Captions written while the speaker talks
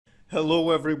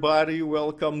Hello, everybody.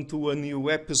 Welcome to a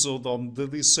new episode of The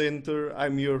Dissenter.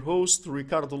 I'm your host,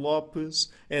 Ricardo Lopes,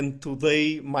 and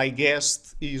today my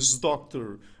guest is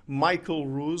Dr. Michael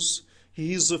Ruse.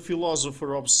 He is a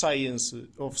philosopher of science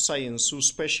who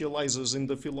specializes in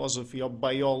the philosophy of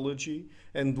biology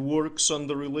and works on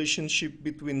the relationship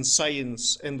between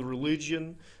science and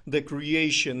religion, the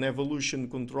creation evolution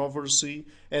controversy,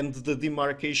 and the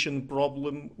demarcation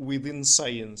problem within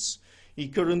science. He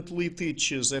currently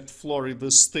teaches at Florida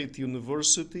State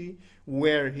University,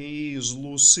 where he is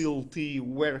Lucille T.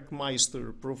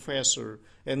 Werkmeister Professor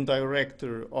and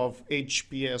Director of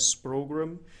HPS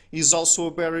program. He is also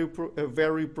a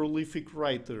very prolific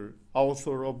writer,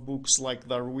 author of books like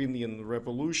Darwinian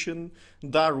Revolution,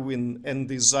 Darwin and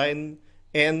Design,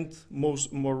 and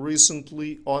more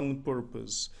recently, On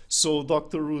Purpose. So,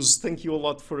 Dr. Ruse, thank you a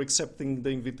lot for accepting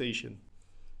the invitation.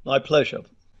 My pleasure.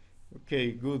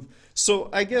 Okay, good. So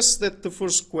I guess that the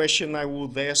first question I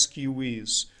would ask you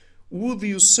is, would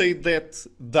you say that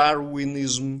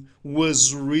Darwinism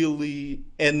was really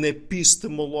an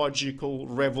epistemological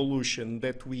revolution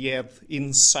that we had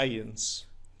in science?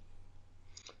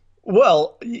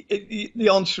 Well, the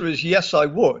answer is yes, I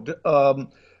would.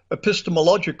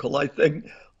 Epistemological, I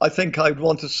think I'd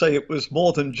want to say it was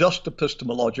more than just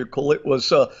epistemological.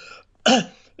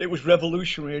 It was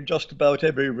revolutionary in just about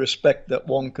every respect that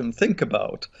one can think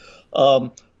about.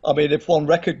 Um, I mean, if one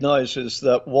recognizes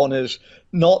that one is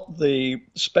not the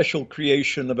special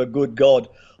creation of a good God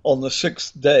on the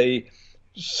sixth day,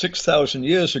 6,000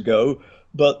 years ago,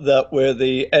 but that we're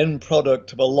the end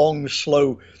product of a long,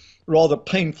 slow, rather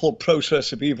painful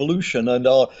process of evolution, and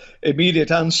our immediate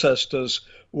ancestors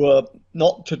were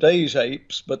not today's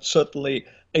apes, but certainly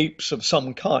apes of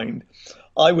some kind.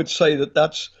 I would say that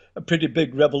that's a pretty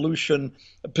big revolution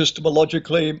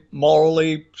epistemologically,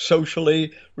 morally,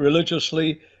 socially,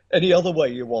 religiously, any other way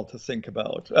you want to think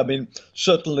about. I mean,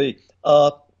 certainly,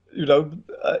 you know,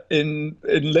 in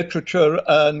literature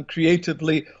and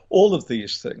creatively, all of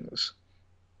these things.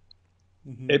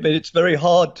 I Mhm. mean, it's very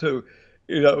hard to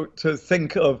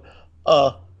think of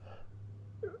uh,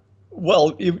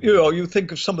 well, you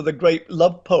think of some of the great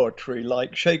love poetry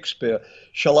like Shakespeare.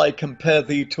 Shall I compare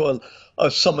thee to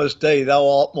a summer's day? Thou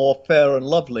art more fair and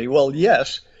lovely. Well,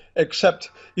 yes,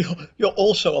 except you're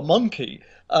also a monkey,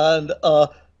 and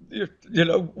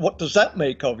what does that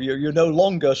make of you? You're no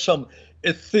longer some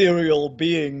ethereal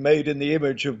being made in the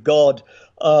image of God,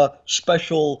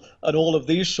 special, and all of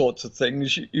these sorts of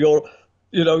things. You're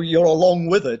along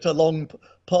with it, along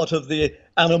part of the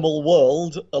animal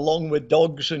world, along with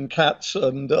dogs and cats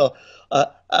and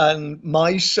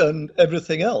mice and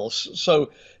everything else.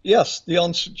 So yes, the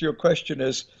answer to your question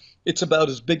is it's about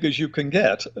as big as you can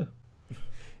get.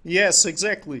 Yes,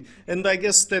 exactly. And I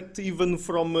guess that even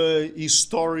from a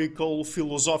historical,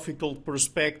 philosophical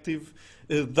perspective,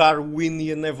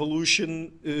 Darwinian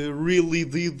evolution really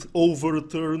did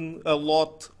overturn a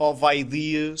lot of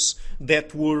ideas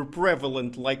that were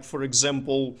prevalent, like, for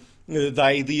example, the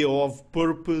idea of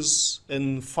purpose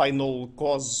and final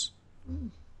cause.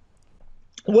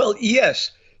 Well,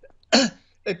 yes,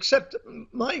 except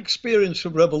my experience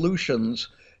of revolutions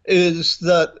is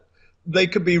that they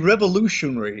can be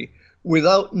revolutionary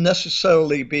without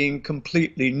necessarily being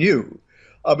completely new.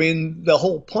 I mean, the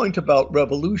whole point about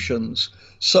revolutions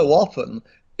so often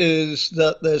is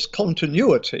that there's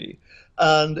continuity,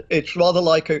 and it's rather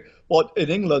like what in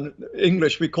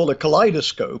English we call a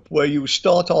kaleidoscope, where you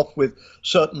start off with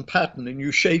certain pattern and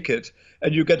you shake it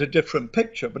and you get a different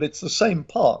picture, but it's the same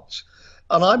parts.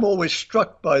 And I'm always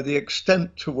struck by the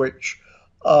extent to which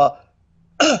uh,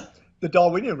 the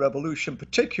Darwinian revolution,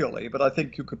 particularly, but I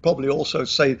think you could probably also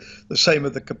say the same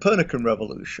of the Copernican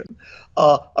revolution.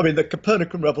 I mean, the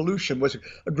Copernican revolution was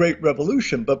a great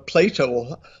revolution, but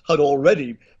Plato had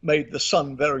already made the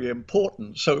sun very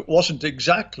important. So it wasn't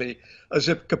exactly as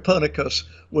if Copernicus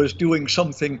was doing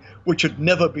something which had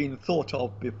never been thought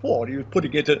of before. He was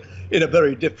putting it in a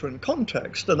very different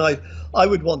context. And I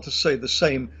would want to say the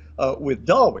same with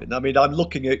Darwin. I mean, I'm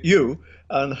looking at you,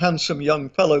 and handsome young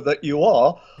fellow that you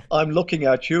are, I'm looking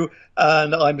at you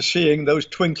and I'm seeing those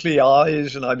twinkly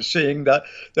eyes and I'm seeing that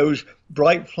those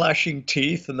bright flashing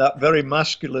teeth and that very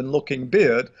masculine looking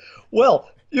beard. Well,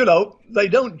 they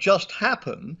don't just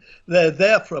happen. They're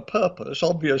there for a purpose.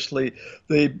 Obviously,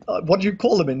 the what do you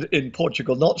call them in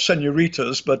Portugal? Not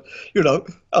senoritas, but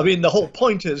I mean, the whole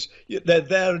point is they're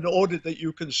there in order that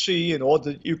you can see, in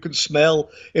order that you can smell,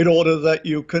 in order that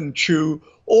you can chew,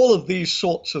 all of these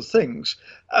sorts of things.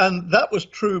 And that was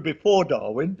true before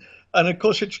Darwin. And of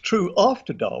course, it's true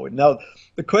after Darwin. Now,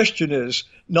 the question is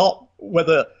not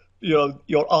whether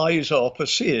your eyes are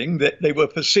foreseeing, that they were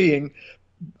foreseeing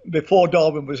before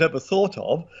Darwin was ever thought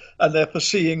of, and they're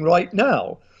foreseeing right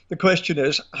now. The question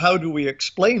is, how do we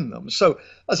explain them? So,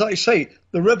 as I say,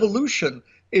 the revolution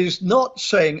is not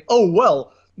saying, oh,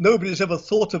 well, nobody's ever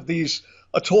thought of these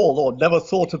at all or never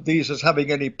thought of these as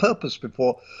having any purpose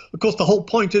before. Of course, the whole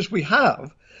point is we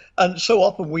have, and so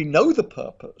often we know the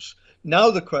purpose.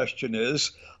 Now the question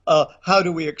is, how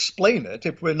do we explain it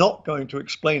if we're not going to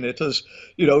explain it as,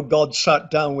 God sat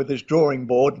down with his drawing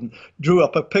board and drew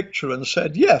up a picture and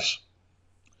said, yes,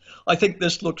 I think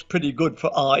this looks pretty good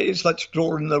for eyes. Let's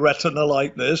draw in the retina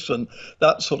like this and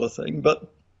that sort of thing.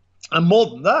 And more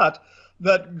than that,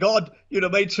 that God,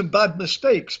 made some bad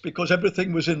mistakes because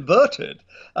everything was inverted.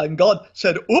 And God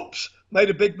said, oops, made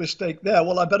a big mistake there.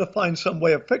 Well, I better find some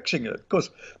way of fixing it. Because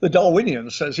the Darwinian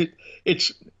says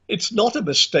it's not a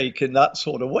mistake in that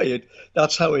sort of way.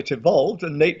 That's how it evolved,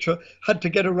 and nature had to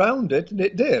get around it, and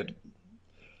it did.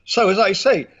 So, as I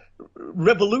say,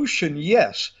 revolution,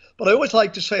 yes. But I always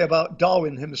like to say about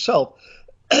Darwin himself,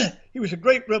 he was a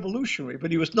great revolutionary, but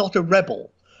he was not a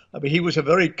rebel. I mean, he was a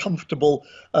very comfortable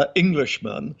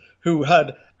Englishman who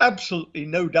had absolutely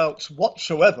no doubts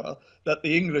whatsoever that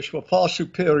the English were far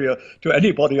superior to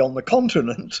anybody on the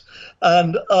continent.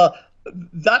 And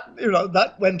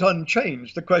that went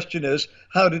unchanged. The question is,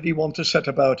 how did he want to set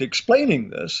about explaining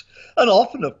this? And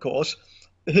often, of course,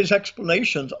 his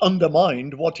explanations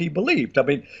undermined what he believed. I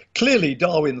mean, clearly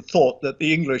Darwin thought that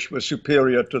the English were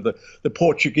superior to the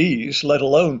Portuguese, let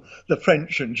alone the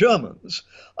French and Germans.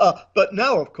 But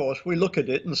now, of course, we look at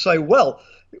it and say, well,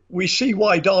 we see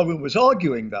why Darwin was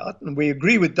arguing that, and we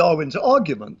agree with Darwin's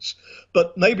arguments,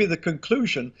 but maybe the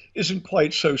conclusion isn't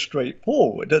quite so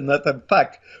straightforward, and that, in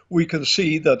fact, we can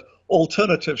see that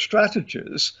alternative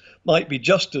strategies might be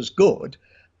just as good,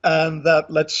 and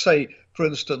that, let's say, for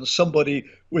instance, somebody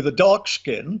with a dark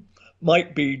skin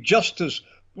might be just as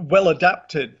well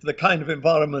adapted to the kind of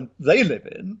environment they live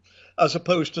in, as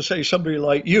opposed to, say, somebody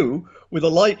like you with a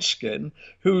light skin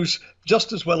who's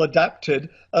just as well adapted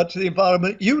to the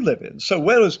environment you live in. So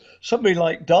whereas somebody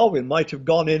like Darwin might have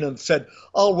gone in and said,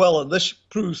 oh, well, and this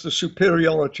proves the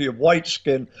superiority of white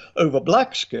skin over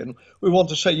black skin, we want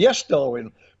to say, yes,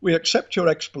 Darwin, we accept your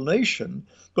explanation,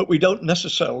 but we don't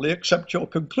necessarily accept your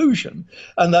conclusion,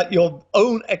 and that your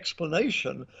own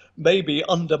explanation maybe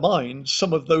undermines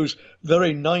some of those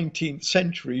very 19th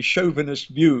century chauvinist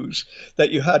views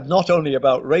that you had not only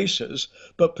about races,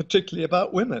 but particularly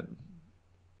about women.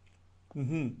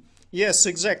 Yes,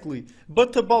 exactly.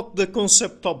 But about the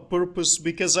concept of purpose,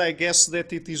 because I guess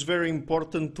that it is very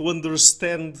important to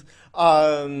understand,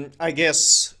 I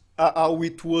guess, how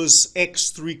it was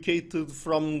extricated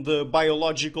from the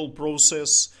biological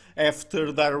process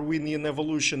after Darwinian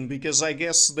evolution, because I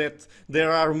guess that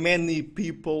there are many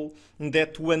people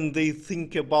that when they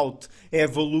think about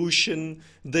evolution,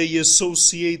 they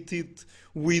associate it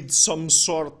with some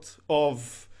sort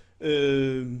of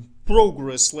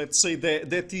progress. Let's say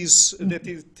that it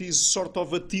is sort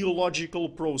of a theological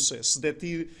process, that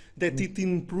it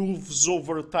improves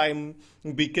over time,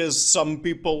 because some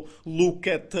people look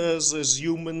at us as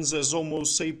humans, as Homo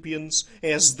sapiens,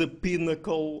 as the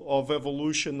pinnacle of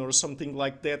evolution or something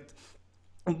like that.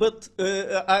 But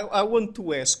I want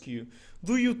to ask you,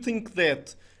 do you think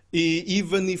that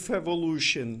even if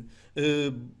evolution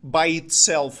by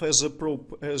itself as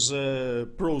as a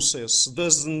process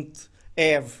doesn't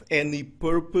have any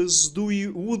purpose,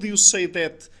 would you say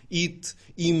that it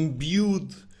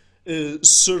imbued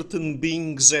certain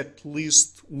beings at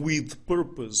least with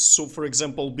purpose? So, for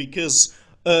example, because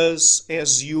us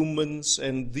as humans,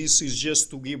 and this is just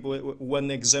to give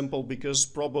one example, because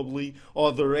probably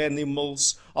other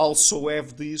animals also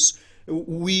have this,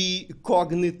 we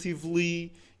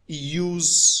cognitively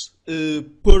use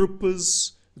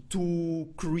purpose to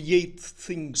create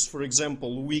things. For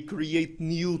example, we create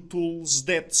new tools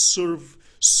that serve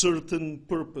certain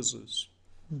purposes.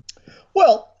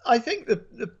 Well, I think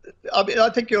I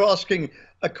think you're asking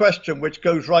a question which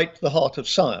goes right to the heart of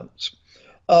science.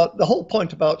 The whole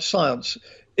point about science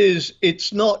is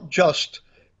it's not just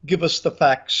give us the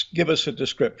facts, give us a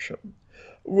description.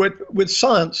 With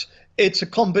science, it's a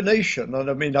combination, and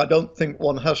I mean, I don't think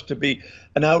one has to be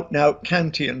an out-and-out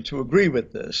Kantian to agree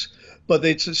with this, but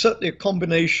it's certainly a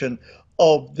combination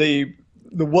of the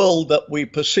world that we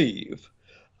perceive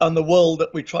and the world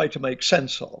that we try to make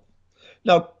sense of.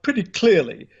 Now, pretty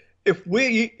clearly, if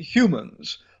we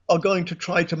humans are going to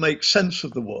try to make sense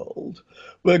of the world,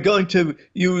 we're going to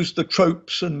use the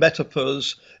tropes and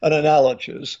metaphors and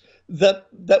analogies that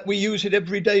we use in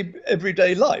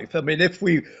everyday life. I mean, if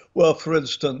we were, for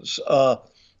instance,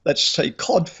 let's say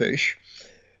codfish,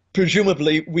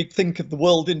 presumably we think of the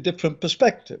world in different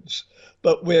perspectives,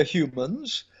 but we're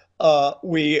humans.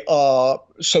 We are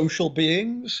social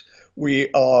beings.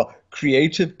 We are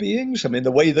creative beings. I mean,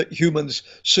 the way that humans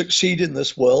succeed in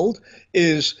this world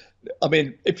is, I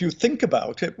mean, if you think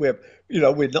about it, we're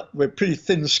pretty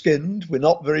thin-skinned. We're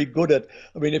not very good at.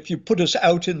 I mean, if you put us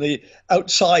out in the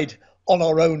outside on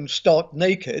our own, stark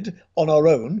naked on our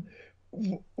own,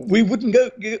 we wouldn't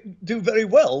do very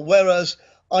well. Whereas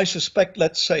I suspect,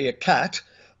 let's say, a cat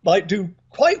might do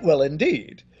quite well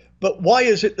indeed. But why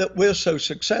is it that we're so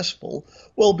successful?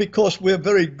 Well, because we're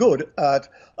very good at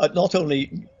not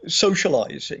only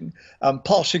socializing and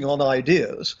passing on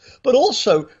ideas, but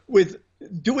also with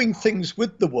doing things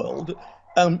with the world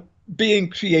and being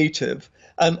creative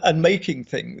and making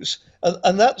things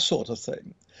and that sort of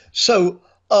thing. So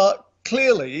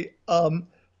clearly,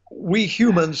 we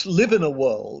humans live in a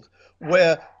world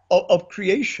where of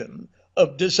creation,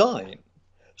 of design.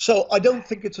 So I don't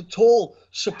think it's at all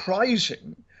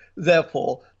surprising,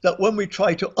 therefore, that when we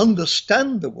try to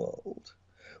understand the world,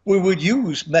 we would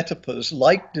use metaphors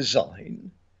like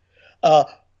design, uh,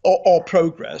 or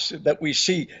progress, that we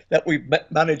see that we've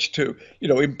managed to,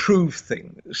 improve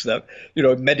things, that,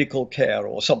 medical care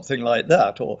or something like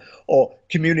that, or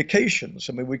communications.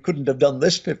 I mean, we couldn't have done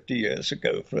this 50 years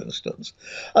ago, for instance.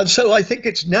 And so I think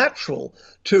it's natural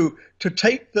to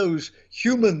take those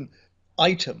human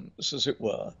items, as it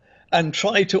were, and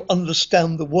try to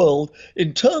understand the world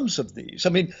in terms of these. I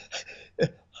mean,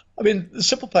 the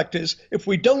simple fact is, if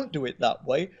we don't do it that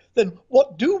way, then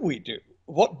what do we do?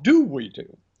 What do we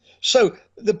do? So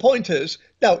the point is,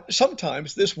 now,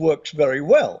 sometimes this works very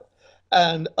well.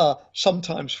 And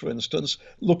sometimes, for instance,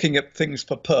 looking at things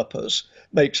for purpose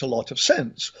makes a lot of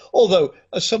sense. Although,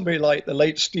 as somebody like the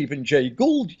late Stephen Jay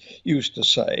Gould used to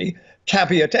say,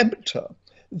 caveat emptor,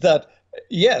 that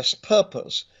yes,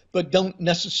 purpose, but don't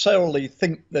necessarily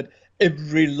think that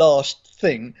every last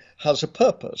thing has a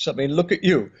purpose. I mean, look at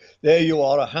you. There you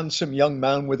are, a handsome young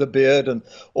man with a beard, and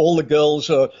all the girls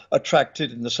are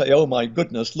attracted and they say, oh my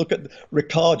goodness, look at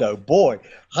Ricardo. Boy,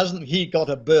 hasn't he got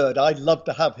a beard? I'd love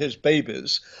to have his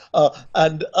babies.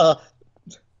 And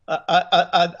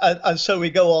so we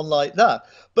go on like that.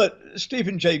 But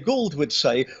Stephen Jay Gould would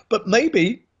say, but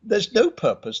maybe there's no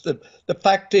purpose. The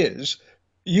fact is,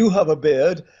 you have a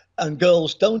beard and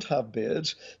girls don't have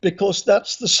beards because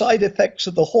that's the side effects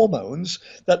of the hormones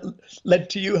that led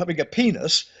to you having a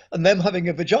penis and them having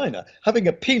a vagina. Having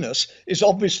a penis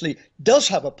does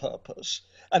have a purpose,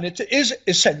 and it is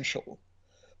essential.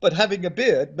 But having a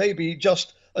beard may be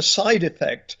just a side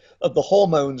effect of the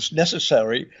hormones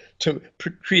necessary to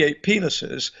create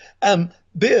penises. And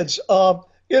beards are,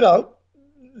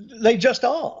 they just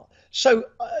are. So,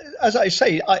 as I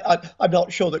say, I'm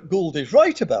not sure that Gould is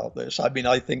right about this. I mean,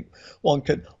 I think one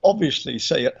can obviously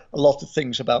say a lot of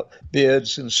things about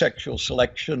beards and sexual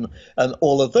selection and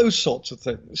all of those sorts of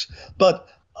things. But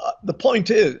the point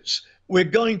is, we're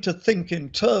going to think in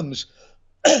terms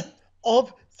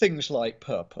of things like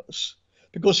purpose,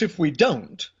 because if we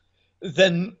don't,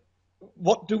 then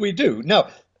what do we do? Now,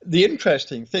 the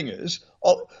interesting thing is,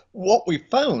 what we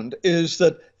found is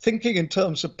that thinking in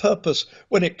terms of purpose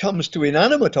when it comes to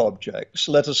inanimate objects,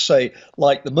 let us say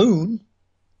like the moon,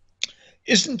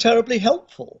 isn't terribly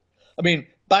helpful. I mean,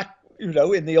 back, in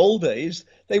the old days,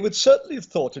 they would certainly have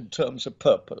thought in terms of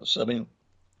purpose. I mean,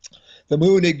 the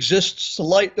moon exists to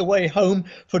light the way home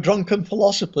for drunken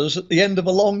philosophers at the end of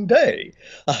a long day.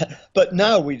 But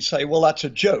now we'd say, well, that's a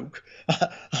joke.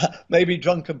 Maybe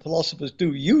drunken philosophers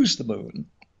do use the moon,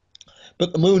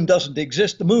 but the moon doesn't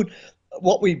exist. The moon,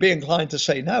 what we'd be inclined to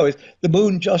say now is the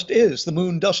moon just is. The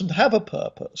moon doesn't have a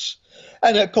purpose.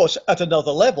 And of course, at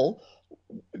another level,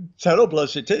 terrible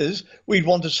as it is, we'd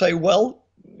want to say, well,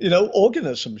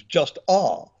 organisms just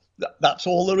are. That's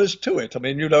all there is to it. I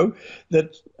mean,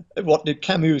 that what did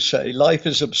Camus say? Life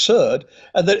is absurd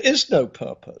and there is no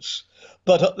purpose.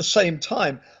 But at the same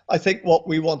time, I think what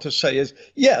we want to say is,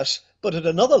 yes, but at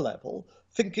another level,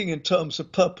 thinking in terms of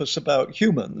purpose about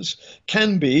humans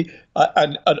can be,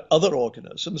 and other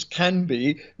organisms can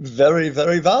be very,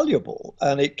 very valuable.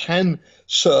 And it can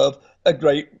serve a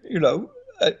great,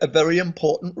 a very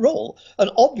important role. And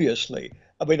obviously,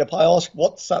 I mean, if I ask,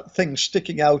 what's that thing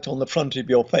sticking out on the front of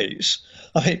your face?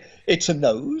 I mean, it's a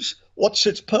nose. What's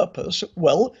its purpose?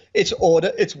 Well, it's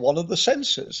one of the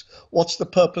senses. What's the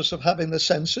purpose of having the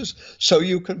senses? So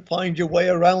you can find your way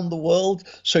around the world,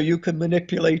 so you can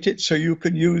manipulate it, so you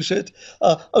can use it,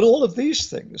 and all of these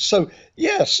things. So,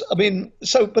 yes, I mean,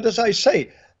 but as I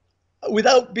say,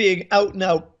 without being out and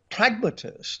out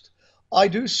pragmatist, I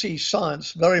do see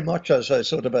science very much as a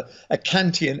sort of a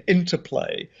Kantian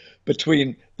interplay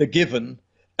between the given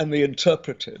and the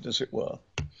interpreted, as it were.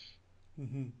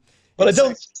 But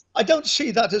Exactly. I don't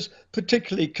see that as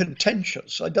particularly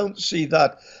contentious. I don't see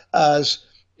that as,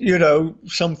 you know,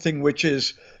 something which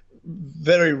is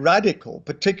very radical,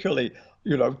 particularly,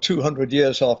 you know, 200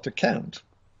 years after Kant.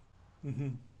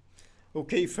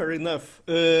 Okay, fair enough.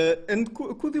 And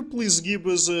could you please give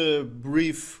us a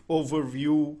brief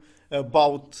overview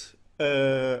about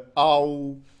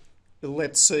how,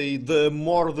 let's say, the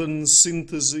modern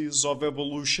synthesis of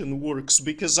evolution works?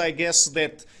 Because I guess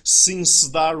that since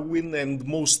Darwin and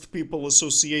most people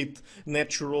associate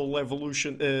natural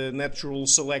evolution, natural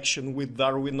selection with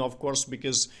Darwin, of course,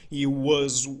 because he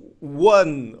was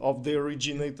one of the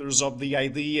originators of the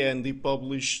idea and he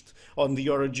published on the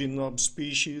origin of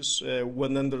species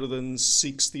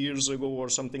 160 years ago or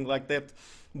something like that.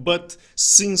 But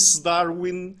since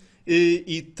Darwin,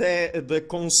 the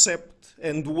concept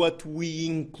and what we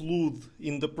include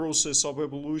in the process of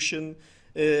evolution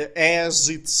has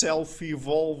itself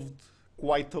evolved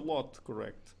quite a lot,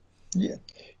 correct? Yeah.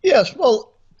 Yes.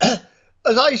 Well,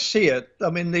 as I see it, I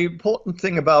mean, the important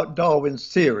thing about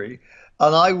Darwin's theory,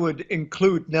 and I would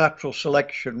include natural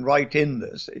selection right in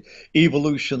this,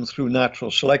 evolution through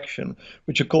natural selection,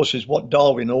 which of course is what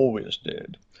Darwin always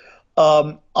did.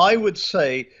 I would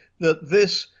say that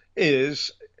this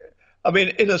is, I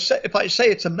mean, if I say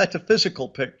it's a metaphysical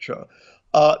picture,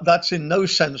 that's in no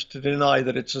sense to deny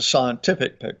that it's a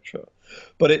scientific picture,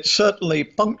 but it certainly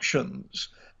functions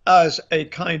as a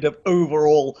kind of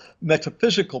overall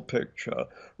metaphysical picture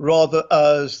rather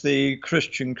as the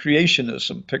Christian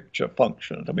creationism picture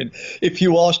functioned. I mean, if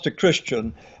you asked a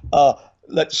Christian,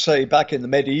 let's say back in the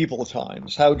medieval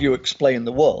times, how do you explain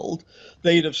the world?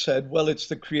 They'd have said, well, it's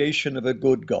the creation of a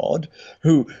good God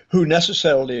who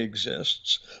necessarily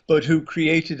exists, but who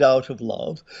created out of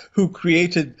love, who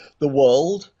created the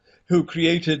world, who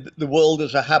created the world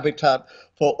as a habitat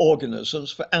for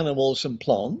organisms, for animals and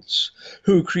plants,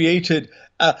 who created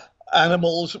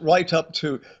animals right up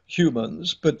to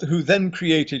humans, but who then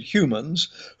created humans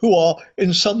who are,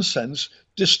 in some sense,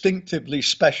 distinctively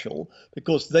special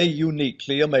because they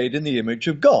uniquely are made in the image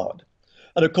of God.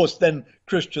 And of course, then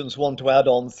Christians want to add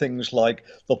on things like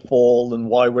the fall and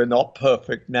why we're not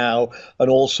perfect now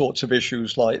and all sorts of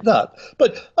issues like that.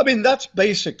 But I mean, that's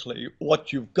basically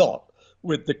what you've got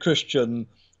with the Christian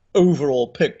overall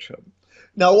picture.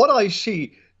 Now, what I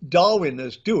see Darwin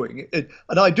as doing,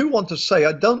 and I do want to say,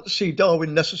 I don't see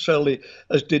Darwin necessarily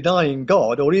as denying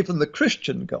God or even the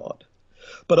Christian God,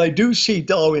 but I do see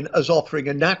Darwin as offering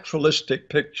a naturalistic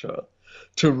picture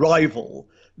to rival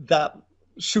that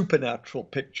supernatural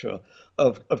picture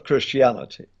of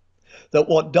Christianity. That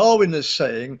what Darwin is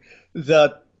saying,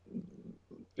 that,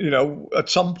 you know, at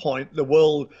some point the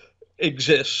world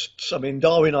exists. I mean,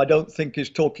 Darwin, I don't think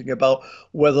is talking about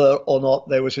whether or not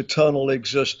there was eternal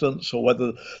existence or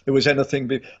whether there was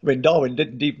anything. I mean, Darwin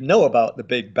didn't even know about the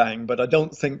Big Bang, but I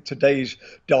don't think today's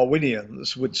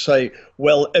Darwinians would say,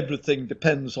 well, everything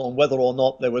depends on whether or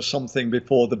not there was something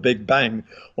before the Big Bang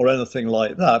or anything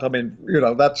like that. I mean, you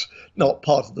know, that's not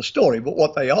part of the story. But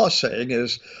what they are saying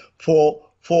is for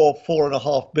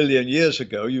 4.5 billion years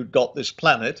ago, you'd got this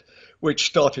planet which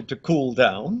started to cool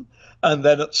down. And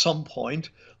then at some point,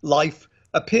 life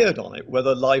appeared on it,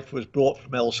 whether life was brought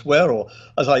from elsewhere or,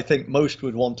 as I think most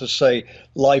would want to say,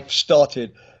 life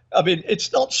started. I mean,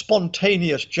 it's not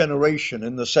spontaneous generation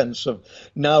in the sense of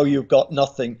now you've got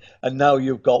nothing and now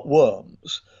you've got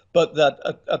worms, but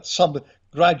that at some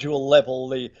gradual level,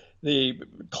 the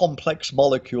complex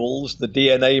molecules, the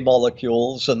DNA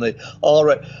molecules, and the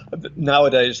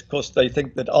nowadays, of course, they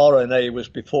think that RNA was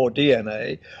before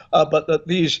DNA, but that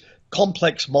these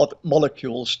complex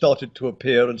molecules started to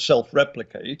appear and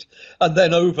self-replicate, and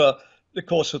then over the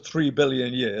course of 3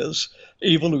 billion years,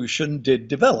 evolution did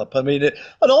develop. I mean, and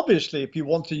obviously, if you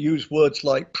want to use words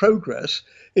like progress,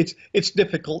 it's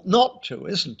difficult not to,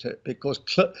 isn't it? Because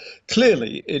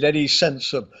clearly, in any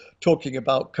sense of talking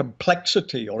about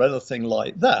complexity or anything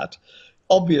like that,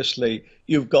 obviously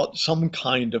you've got some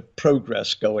kind of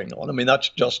progress going on. I mean, that's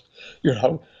just, you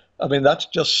know, I mean, that's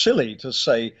just silly to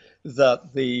say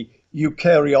that the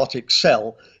eukaryotic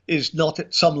cell is not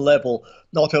at some level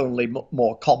not only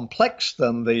more complex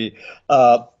than the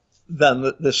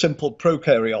simple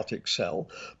prokaryotic cell,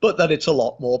 but that it's a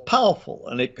lot more powerful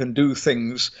and it can do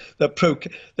things that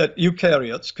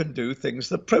eukaryotes can do things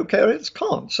that prokaryotes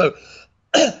can't. So,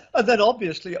 and then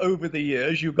obviously over the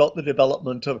years you've got the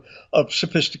development of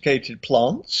sophisticated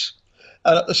plants,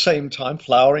 and at the same time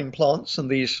flowering plants and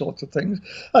these sorts of things,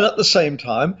 and at the same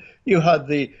time you had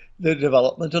the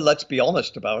development, and let's be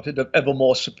honest about it, of ever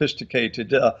more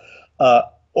sophisticated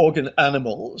organ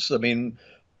animals. I mean,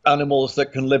 animals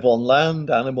that can live on land,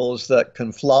 animals that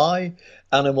can fly,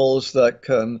 animals that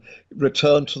can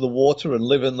return to the water and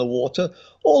live in the water,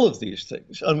 all of these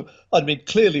things. And I mean,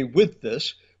 clearly with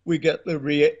this, we get the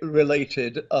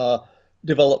related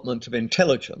development of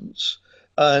intelligence.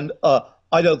 And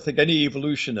I don't think any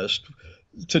evolutionist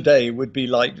today would be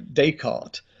like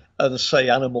Descartes and say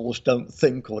animals don't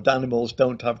think or animals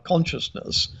don't have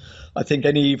consciousness. I think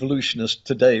any evolutionist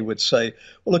today would say,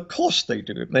 well, of course they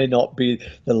do. It may not be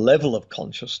the level of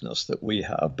consciousness that we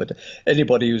have, but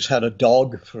anybody who's had a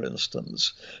dog, for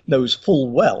instance, knows full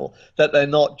well that they're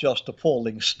not just a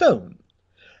falling stone,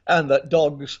 and that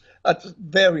dogs at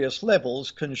various levels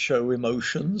can show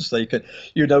emotions. They can,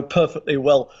 you know perfectly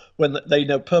well when they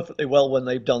know perfectly well when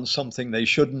they've done something they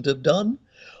shouldn't have done,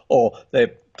 or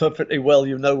they're perfectly well,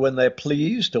 you know, when they're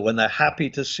pleased or when they're happy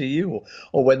to see you,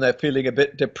 or when they're feeling a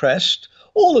bit depressed,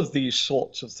 all of these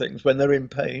sorts of things, when they're in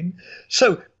pain.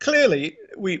 So clearly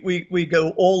we go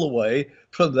all the way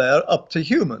from there up to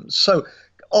humans. So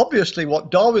obviously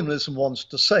what Darwinism wants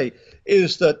to say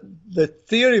is that the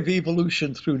theory of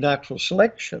evolution through natural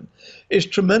selection is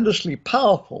tremendously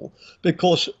powerful,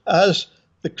 because as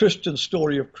the Christian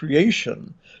story of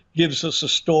creation gives us a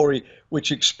story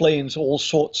which explains all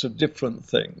sorts of different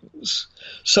things,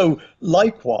 so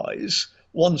likewise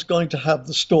one's going to have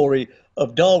the story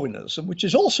of Darwinism, which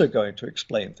is also going to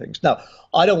explain things. Now,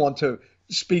 I don't want to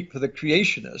speak for the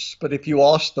creationists, but if you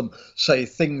ask them, say,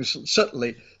 things,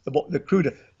 certainly the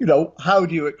cruder, you know, how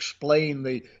do you explain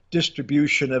the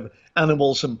distribution of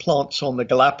animals and plants on the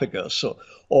Galapagos,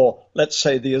 or let's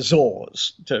say the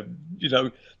Azores, to, you know,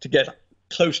 to get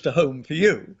close to home for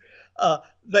you?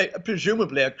 They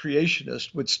presumably a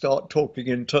creationist would start talking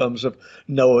in terms of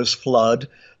Noah's flood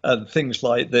and things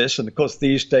like this. And of course,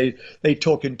 these days they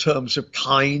talk in terms of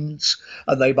kinds,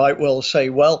 and they might well say,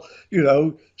 well, you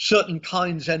know, certain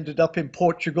kinds ended up in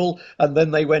Portugal and then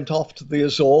they went off to the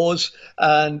Azores.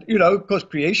 And, you know, of course,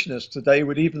 creationists today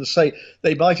would even say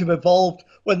they might have evolved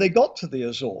when they got to the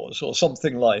Azores or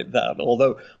something like that,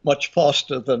 although much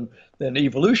faster than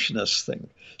evolutionists think.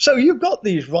 So you've got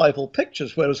these rival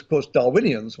pictures, whereas, of course,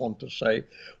 Darwinians want to say,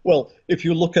 well, if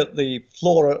you look at the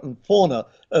flora and fauna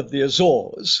of the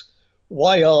Azores,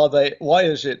 why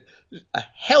is it a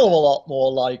hell of a lot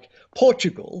more like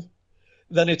Portugal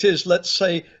than it is, let's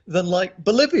say, than like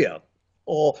Bolivia,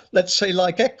 or let's say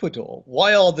like Ecuador?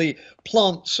 Why are the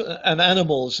plants and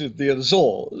animals of the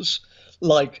Azores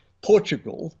like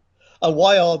Portugal, and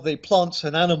why are the plants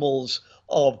and animals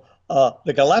of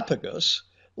the Galapagos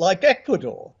like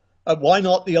Ecuador? And why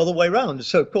not the other way around?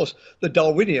 So, of course, the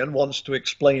Darwinian wants to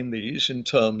explain these in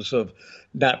terms of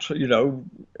natural, you know,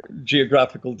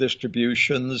 geographical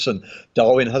distributions. And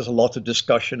Darwin has a lot of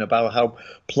discussion about how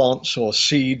plants or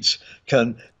seeds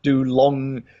can do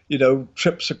long, you know,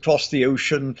 trips across the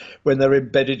ocean when they're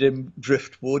embedded in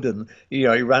driftwood. And, you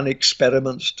know, he ran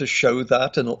experiments to show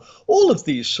that, and all of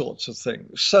these sorts of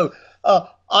things. So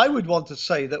I would want to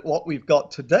say that what we've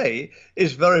got today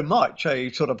is very much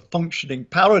a sort of functioning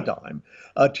paradigm,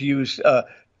 to use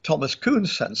Thomas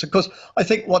Kuhn's sense. Of course, I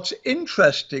think what's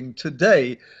interesting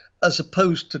today, as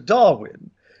opposed to Darwin,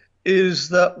 is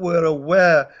that we're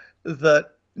aware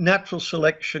that natural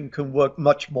selection can work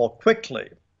much more quickly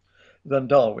than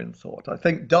Darwin thought. I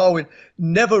think Darwin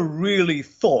never really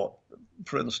thought,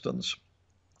 for instance,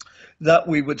 that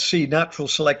we would see natural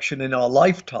selection in our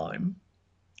lifetime,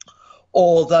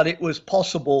 or that it was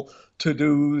possible to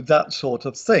do that sort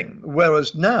of thing.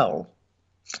 Whereas now,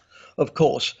 of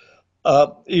course,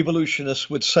 evolutionists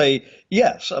would say,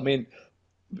 yes, I mean,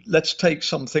 let's take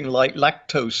something like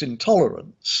lactose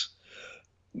intolerance.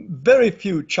 Very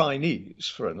few Chinese,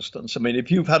 for instance, I mean,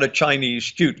 if you've had a Chinese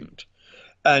student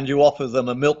and you offer them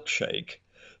a milkshake,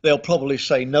 they'll probably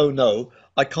say, no,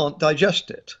 I can't digest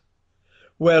it.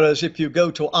 Whereas if you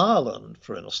go to Ireland,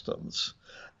 for instance,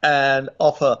 and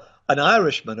offer an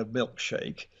Irishman a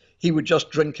milkshake, he would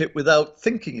just drink it without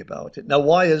thinking about it. Now,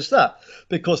 why is that?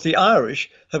 Because the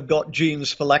Irish have got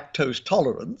genes for lactose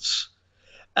tolerance,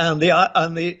 and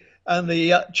the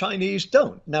Chinese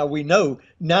don't. Now, we know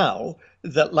now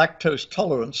that lactose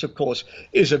tolerance, of course,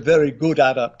 is a very good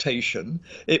adaptation.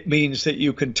 It means that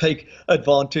you can take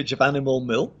advantage of animal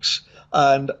milks,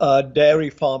 and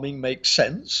dairy farming makes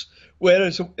sense.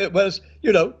 Whereas,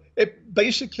 you know, it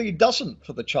basically doesn't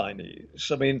for the Chinese.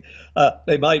 I mean,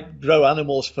 they might grow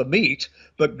animals for meat,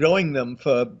 but growing them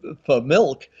for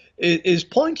milk is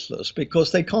pointless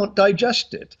because they can't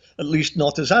digest it, at least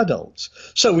not as adults.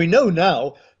 So we know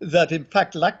now that, in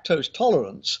fact, lactose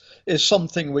tolerance is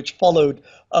something which followed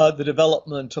the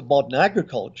development of modern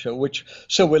agriculture,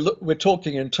 so we're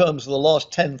talking in terms of the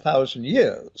last 10,000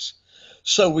 years.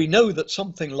 So we know that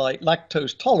something like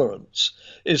lactose tolerance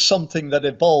is something that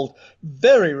evolved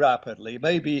very rapidly,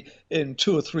 maybe in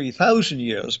 2 or 3 thousand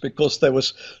years, because there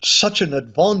was such an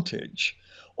advantage.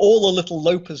 All the little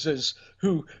Lopeses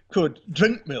who could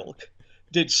drink milk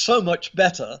did so much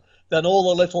better than all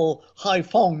the little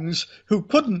Haifongs who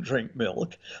couldn't drink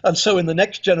milk. And so in the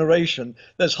next generation,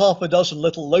 there's half a dozen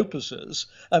little Lopeses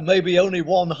and maybe only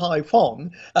one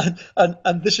Haifong.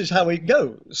 And this is how it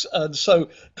goes. And so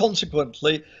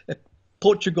consequently,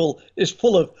 Portugal is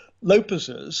full of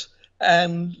Lopeses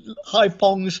and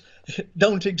Haifongs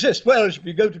don't exist. Whereas if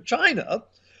you go to China,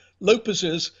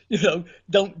 Lopeses,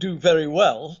 don't do very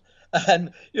well.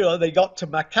 And, they got to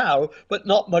Macau, but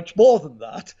not much more than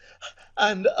that.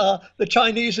 And the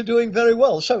Chinese are doing very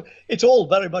well. So it's all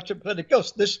very much, but of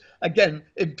course, this again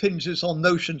impinges on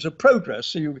notions of progress.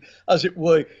 So you, as it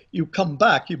were, you come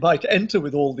back, you might enter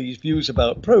with all these views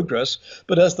about progress,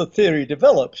 but as the theory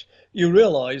develops, you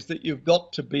realize that you've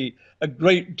got to be a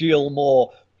great deal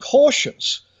more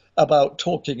cautious about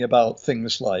talking about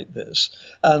things like this,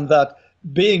 and that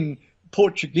being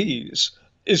Portuguese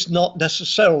is not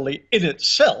necessarily in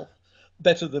itself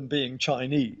better than being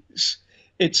Chinese.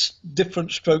 It's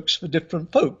different strokes for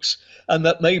different folks, and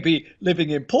that maybe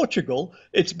living in Portugal,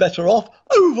 it's better off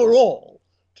overall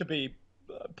to be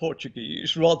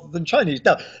Portuguese rather than Chinese.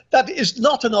 Now, that is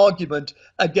not an argument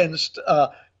against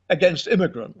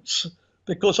immigrants,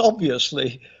 because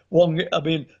obviously,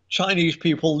 Chinese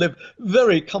people live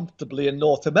very comfortably in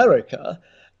North America,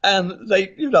 and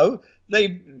they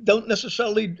don't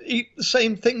necessarily eat the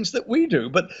same things that we do.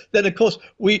 But then, of course,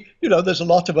 there's a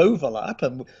lot of overlap,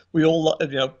 and we all,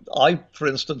 I, for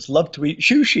instance, love to eat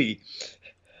sushi.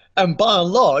 And by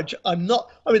and large,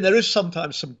 there is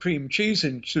sometimes some cream cheese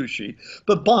in sushi,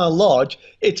 but by and large,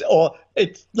 it's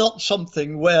not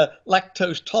something where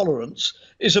lactose tolerance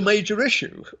is a major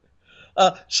issue.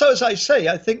 So as I say,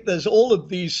 I think there's all of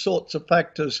these sorts of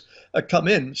factors come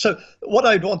in. So what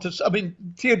I'd want to,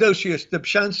 Theodosius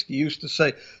Dobzhansky used to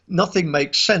say, nothing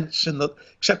makes sense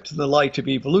except in the light of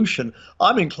evolution.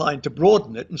 I'm inclined to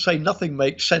broaden it and say nothing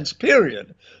makes sense,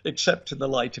 period, except in the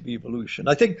light of evolution.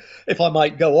 I think, if I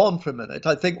might go on for a minute,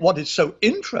 I think what is so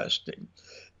interesting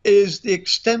is the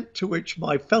extent to which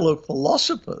my fellow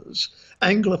philosophers,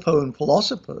 Anglophone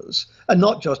philosophers, and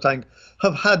not just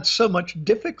have had so much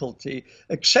difficulty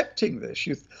accepting this.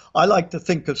 I like to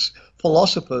think of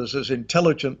philosophers as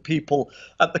intelligent people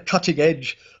at the cutting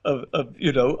edge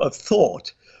of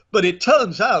thought. But it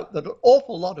turns out that an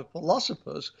awful lot of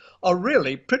philosophers are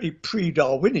really pretty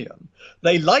pre-Darwinian.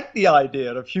 They like the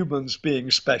idea of humans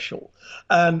being special.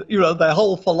 And, their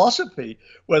whole philosophy,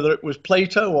 whether it was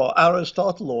Plato or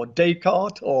Aristotle or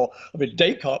Descartes,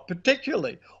 Descartes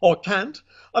particularly, or Kant,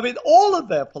 all of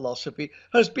their philosophy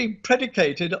has been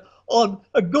predicated on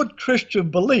a good Christian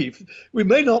belief. We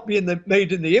may not be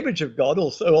made in the image of God,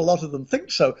 although a lot of them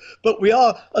think so, but we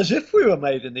are as if we were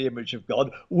made in the image of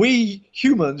God. We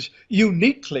humans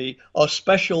uniquely are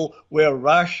special. We're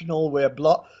rational. We're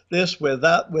this, we're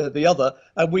that, we're the other,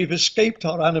 and we've escaped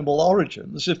our animal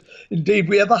origins, if indeed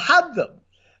we ever had them.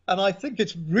 And I think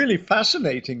it's really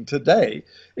fascinating today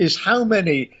is how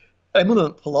many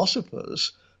eminent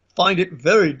philosophers find it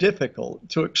very difficult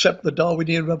to accept the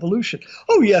Darwinian revolution.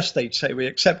 Oh, yes, they'd say we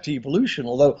accept evolution,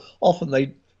 although often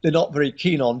they're not very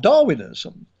keen on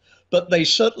Darwinism, but they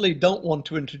certainly don't want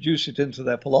to introduce it into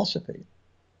their philosophy.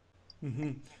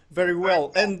 Mm-hmm. Very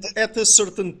well. And at a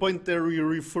certain point there you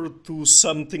referred to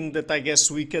something that I guess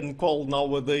we can call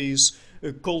nowadays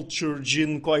culture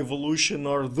gene coevolution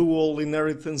or dual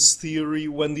inheritance theory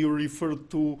when you refer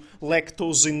to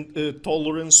lactose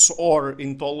intolerance or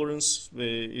intolerance.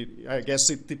 I guess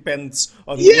it depends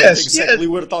on what exactly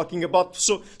we're talking about.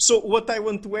 So what I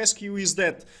want to ask you is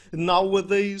that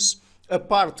nowadays,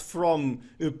 apart from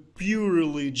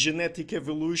purely genetic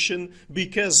evolution,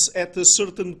 because at a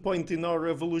certain point in our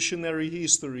evolutionary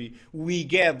history, we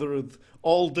gathered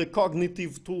all the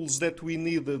cognitive tools that we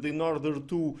needed in order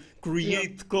to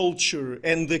create culture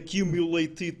and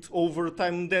accumulate it over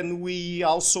time, then we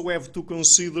also have to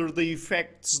consider the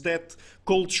effects that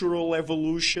cultural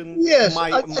evolution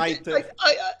might have.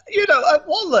 At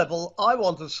one level, I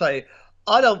want to say,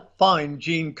 I don't find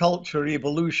gene culture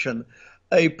evolution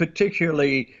a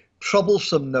particularly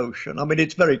troublesome notion.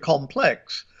 It's very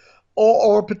complex,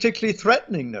 or a particularly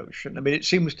threatening notion. It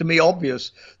seems to me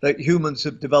obvious that humans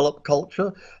have developed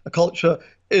culture. A culture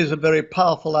is a very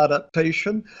powerful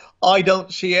adaptation. I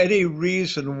don't see any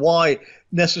reason why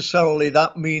necessarily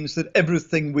that means that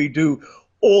everything we do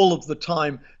all of the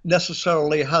time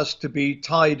necessarily has to be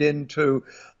tied into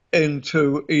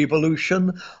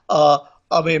evolution.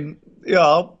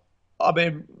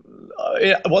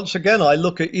 once again, I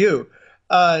look at you,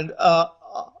 and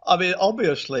I mean,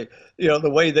 obviously, the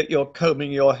way that you're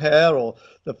combing your hair, or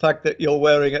the fact that you're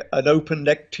wearing an open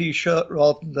neck T-shirt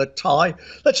rather than a tie.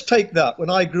 Let's take that. When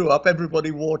I grew up,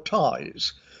 everybody wore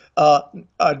ties, uh,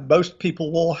 and most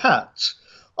people wore hats.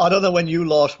 I don't know when you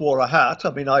last wore a hat.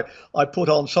 I mean, I put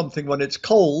on something when it's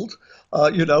cold,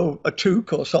 a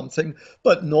toque or something.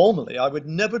 But normally, I would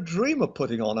never dream of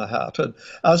putting on a hat. And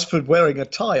as for wearing a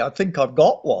tie, I think I've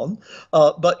got one.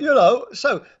 But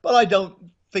I don't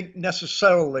think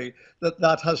necessarily that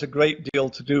that has a great deal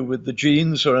to do with the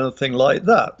genes or anything like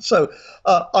that. So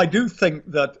I do think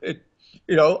that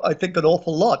I think an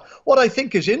awful lot. What I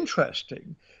think is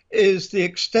interesting is the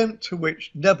extent to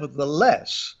which,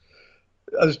 nevertheless,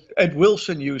 as Ed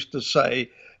Wilson used to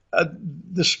say,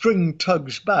 the string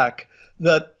tugs back,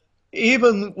 that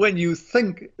even when you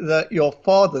think that you're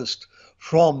farthest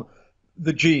from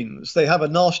the genes, they have a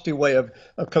nasty way of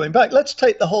coming back. Let's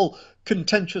take the whole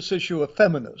contentious issue of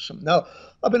feminism. Now,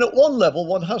 I mean, at one level,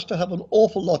 one has to have an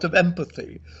awful lot of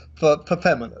empathy for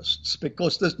feminists,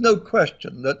 because there's no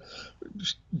question that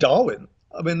Darwin,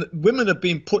 I mean, women have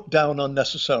been put down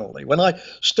unnecessarily. When I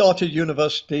started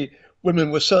university,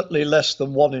 women were certainly less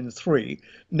than 1 in 3.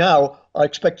 Now, I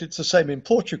expect it's the same in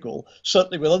Portugal,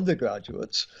 certainly with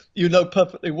undergraduates. You know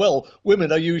perfectly well,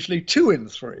 women are usually 2 in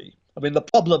 3. I mean, the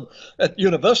problem at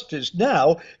universities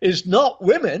now is not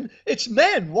women, it's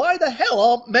men. Why the hell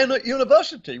aren't men at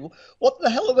university? What the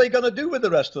hell are they going to do with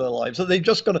the rest of their lives? Are they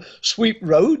just going to sweep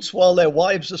roads while their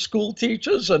wives are school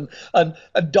teachers and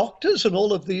doctors and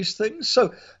all of these things?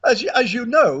 So, as you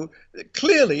know,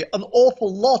 clearly an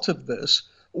awful lot of this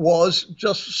was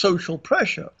just social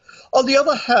pressure. On the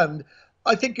other hand,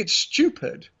 I think it's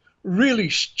stupid, really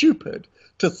stupid,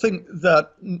 to think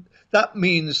that that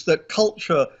means that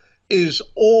culture is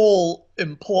all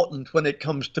important when it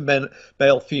comes to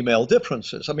male-female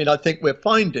differences. I mean, I think we're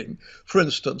finding, for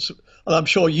instance, and I'm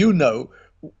sure you've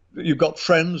got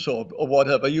friends or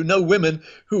whatever, women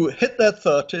who hit their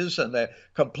 30s and they're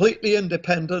completely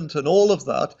independent and all of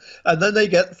that, and then they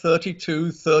get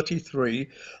 32, 33,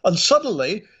 and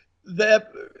suddenly they're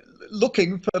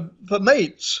looking for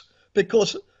mates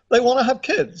because they want to have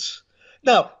kids.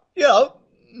 Now,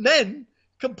 men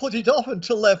can put it off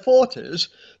until their 40s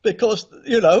because,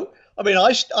 I mean,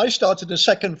 I started a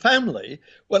second family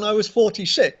when I was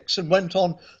 46 and went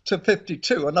on to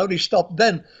 52, and only stopped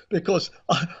then because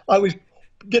I was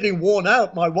getting worn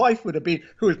out. My wife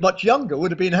who was much younger, would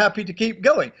have been happy to keep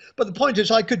going. But the point is,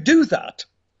 I could do that.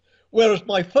 Whereas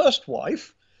my first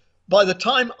wife, by the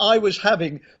time I was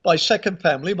having my second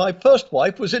family, my first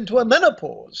wife was into a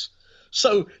menopause.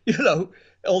 So,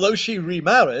 although she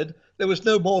remarried, there was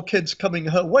no more kids coming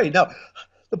her way. Now,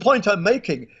 the point I'm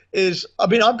making is, I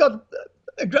mean, I've got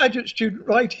a graduate student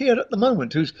right here at the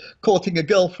moment who's courting a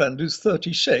girlfriend who's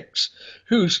 36,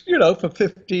 who's, for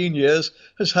 15 years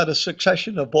has had a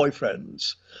succession of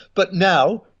boyfriends, but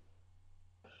now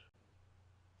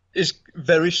is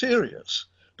very serious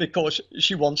because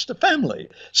she wants a family.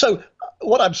 So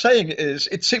what I'm saying is,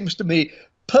 it seems to me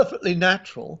perfectly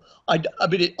natural. I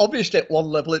mean, obviously at one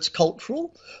level it's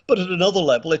cultural, but at another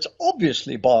level it's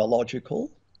obviously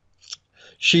biological.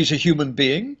 She's a human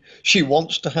being. She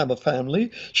wants to have a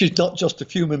family. She's not just a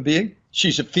human being.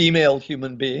 She's a female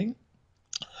human being.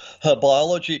 Her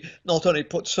biology not only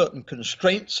puts certain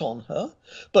constraints on her,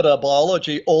 but her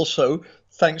biology also,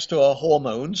 thanks to her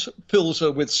hormones, fills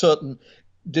her with certain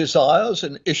desires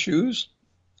and issues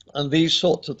and these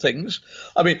sorts of things.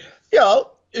 I mean,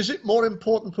 is it more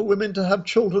important for women to have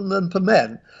children than for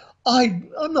men? I'm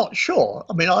not sure.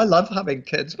 I mean, I love having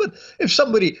kids, but if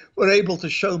somebody were able to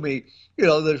show me,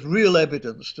 there's real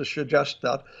evidence to suggest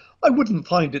that, I wouldn't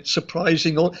find it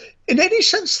surprising or in any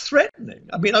sense threatening.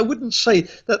 I mean, I wouldn't say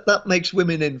that that makes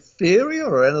women inferior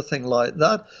or anything like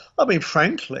that. I mean,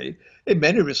 frankly, in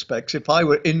many respects, if I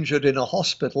were injured in a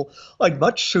hospital, I'd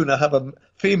much sooner have a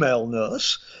female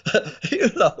nurse.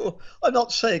 I'm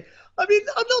not saying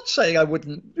I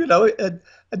wouldn't,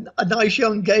 a nice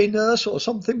young gay nurse or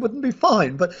something wouldn't be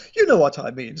fine, but you know what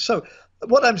I mean. So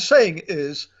what I'm saying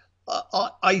is,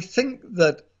 I think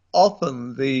that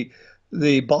often the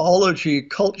biology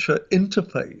culture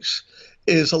interface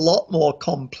is a lot more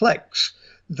complex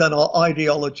than our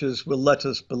ideologies will let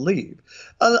us believe.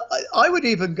 And I would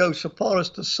even go so far as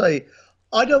to say,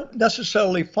 I don't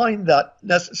necessarily find that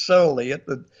necessarily at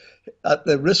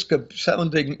the risk of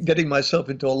getting myself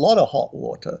into a lot of hot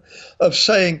water, of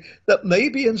saying that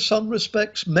maybe in some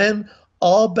respects men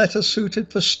are better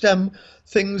suited for STEM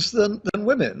things than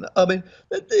women. I mean,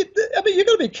 you've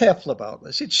got to be careful about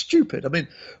this. It's stupid. I mean,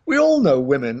 we all know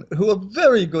women who are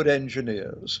very good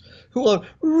engineers, who are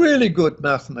really good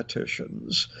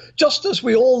mathematicians, just as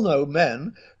we all know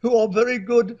men who are very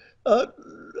good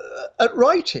at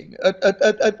writing,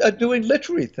 at doing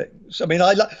literary things. I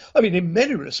mean, in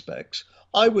many respects,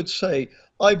 I would say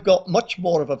I've got much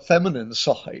more of a feminine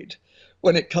side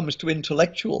when it comes to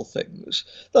intellectual things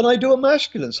than I do a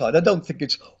masculine side. I don't think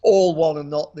it's all one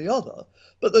and not the other,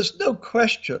 but there's no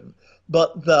question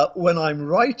but that when I'm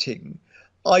writing,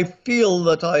 I feel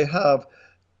that I have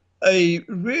a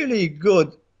really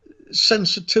good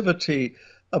sensitivity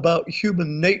about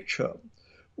human nature,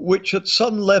 which at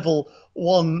some level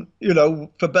one,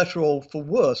 for better or for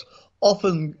worse,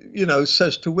 often,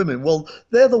 says to women, well,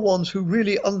 they're the ones who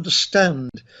really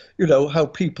understand, how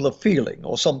people are feeling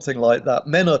or something like that.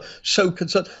 Men are so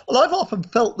concerned. And I've often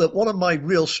felt that one of my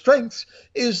real strengths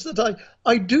is that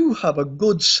I do have a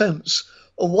good sense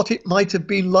of what it might have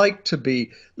been like to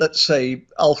be, let's say,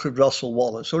 Alfred Russel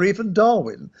Wallace or even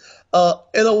Darwin,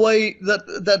 in a way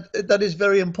that is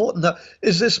very important. Now,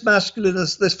 is this masculine,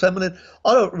 is this feminine?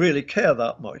 I don't really care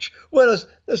that much. Whereas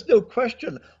there's no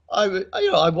question,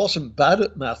 I wasn't bad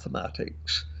at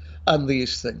mathematics and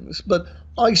these things, but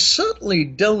I certainly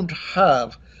don't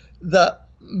have that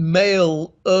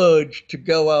male urge to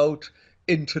go out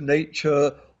into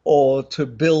nature or to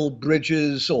build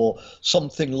bridges or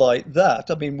something like that.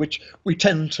 I mean, which we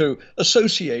tend to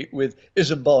associate with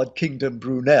Isambard Kingdom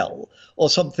Brunel or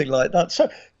something like that. So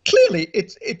clearly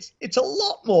it's a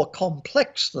lot more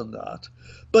complex than that.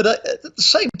 But at the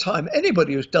same time,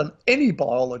 anybody who's done any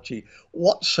biology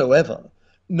whatsoever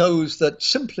knows that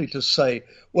simply to say,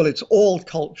 well, it's all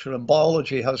culture and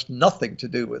biology has nothing to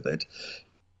do with it,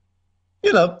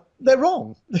 they're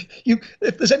wrong.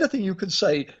 If there's anything you can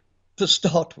say to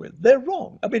start with, they're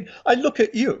wrong. I mean, I look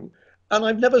at you and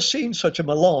I've never seen such a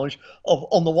melange of,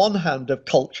 on the one hand, of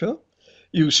culture.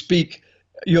 You speak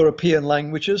European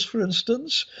languages, for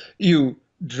instance. You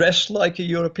dress like a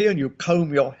European. You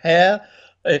comb your hair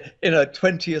in a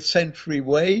 20th century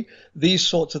way, these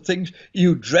sorts of things.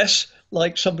 You dress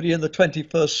like somebody in the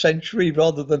 21st century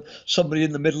rather than somebody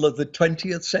in the middle of the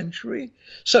 20th century.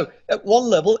 So at one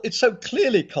level, it's so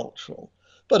clearly cultural.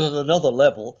 But at another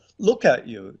level, look at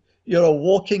you. You're a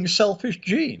walking selfish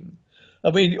gene.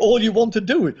 I mean, all you want to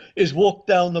do is walk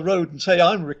down the road and say,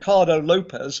 I'm Ricardo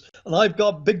Lopez and I've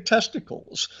got big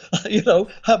testicles,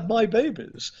 have my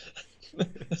babies.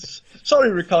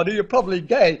 Sorry, Ricardo, you're probably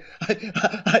gay.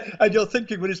 And you're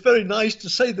thinking, well, it's very nice to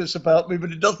say this about me,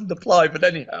 but it doesn't apply. But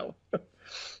anyhow.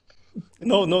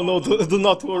 No, do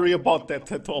not worry about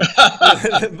that at all.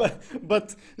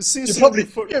 but since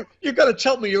you've got to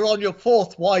tell me you're on your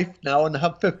fourth wife now and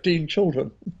have 15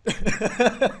 children.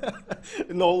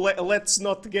 No, let's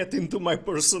not get into my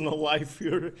personal life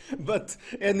here. But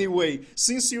anyway,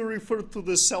 since you referred to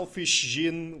the selfish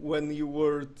gene when you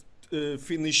were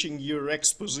finishing your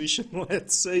exposition,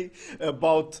 let's say,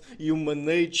 about human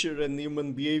nature and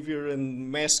human behavior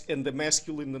and the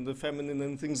masculine and the feminine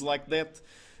and things like that.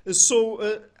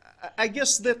 So I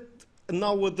guess that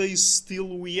nowadays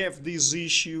still we have this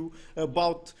issue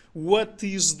about what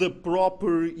is the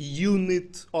proper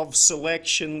unit of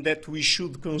selection that we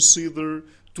should consider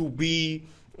to be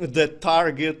the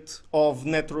target of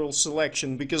natural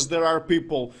selection, because there are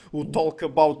people who talk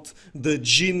about the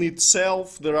gene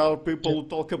itself, there are people who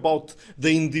talk about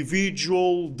the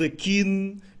individual, the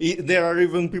kin, there are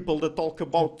even people that talk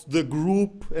about the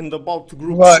group and about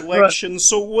group selection. Right.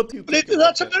 So what do you think about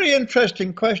that's that? A very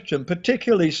interesting question,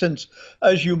 particularly since,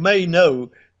 as you may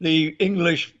know, the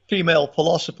English female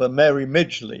philosopher Mary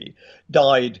Midgley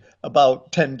died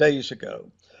about 10 days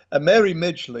ago. And Mary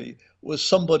Midgley was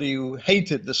somebody who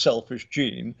hated the selfish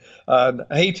gene and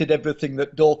hated everything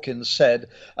that Dawkins said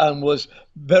and was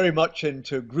very much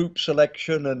into group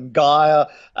selection and Gaia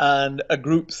and a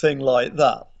group thing like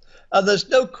that. And there's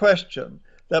no question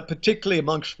that particularly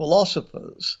amongst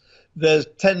philosophers, there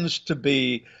tends to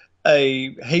be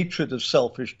a hatred of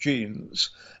selfish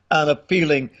genes and a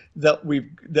feeling that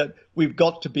we've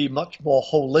got to be much more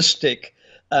holistic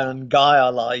and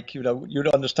Gaia-like, you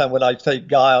understand when I say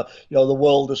Gaia, the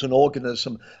world as an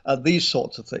organism and these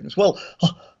sorts of things. Well,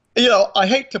 I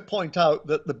hate to point out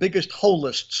that the biggest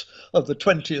holists of the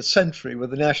 20th century were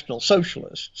the National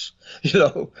Socialists.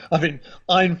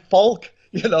 Ein Volk,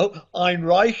 Ein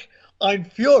Reich, Ein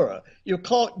Führer. You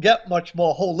can't get much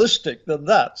more holistic than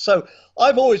that. So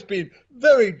I've always been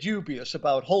very dubious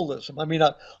about holism. I mean,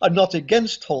 I'm not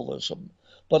against holism,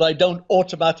 but I don't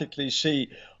automatically see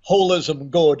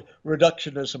holism good,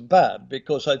 reductionism bad,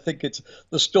 because I think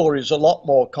the story is a lot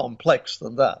more complex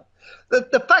than that.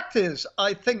 The fact is,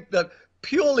 I think that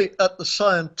purely at the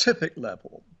scientific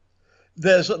level,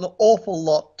 there's an awful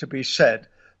lot to be said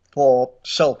for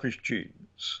selfish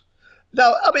genes.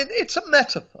 Now, I mean, it's a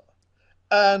metaphor.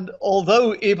 And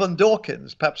although even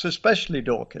Dawkins, perhaps especially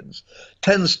Dawkins,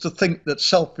 tends to think that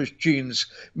selfish genes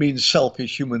means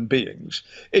selfish human beings,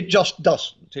 it just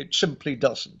doesn't. It simply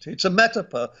doesn't. It's a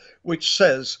metaphor which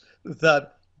says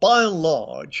that by and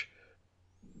large,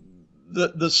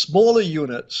 the smaller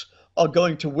units are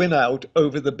going to win out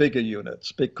over the bigger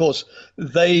units because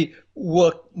they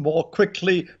work more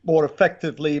quickly, more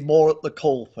effectively, more at the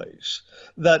coalface.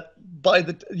 That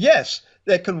yes,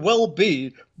 there can well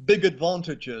be big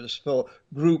advantages for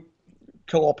group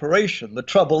cooperation. The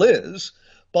trouble is,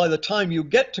 by the time you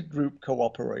get to group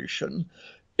cooperation,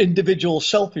 individual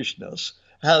selfishness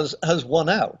has won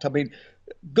out. I mean,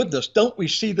 goodness, don't we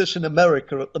see this in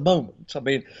America at the moment? I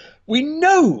mean, we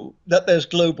know that there's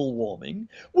global warming.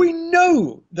 We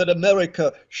know that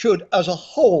America should, as a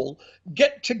whole,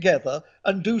 get together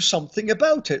and do something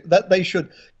about it, that they should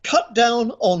cut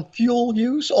down on fuel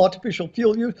use, artificial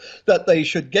fuel use, that they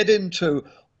should get into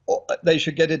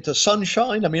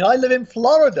sunshine. I mean, I live in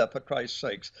Florida, for Christ's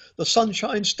sakes, the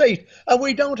Sunshine State, and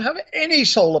we don't have any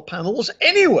solar panels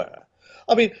anywhere.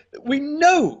 I mean, we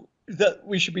know that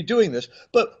we should be doing this,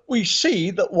 but we see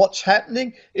that what's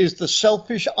happening is the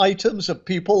selfish items of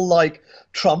people like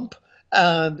Trump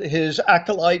and his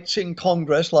acolytes in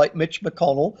Congress like Mitch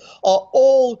McConnell are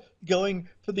all going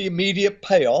for the immediate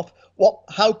payoff.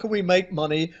 How can we make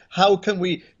money? How can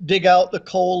we dig out the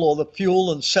coal or the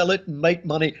fuel and sell it and make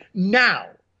money now?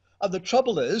 And the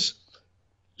trouble is,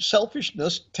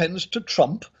 selfishness tends to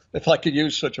trump, if I could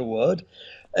use such a word,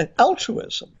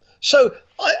 altruism. So,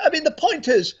 I mean, the point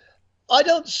is, I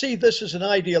don't see this as an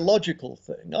ideological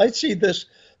thing. I see this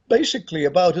basically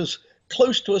about as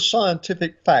close to a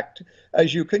scientific fact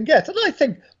as you can get. And I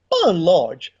think, by and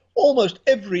large, almost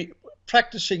every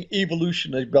practicing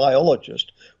evolutionary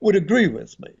biologist would agree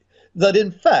with me that,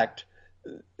 in fact,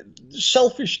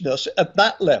 selfishness at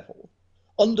that level,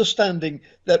 understanding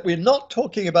that we're not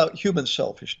talking about human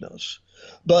selfishness,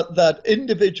 but that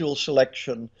individual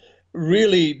selection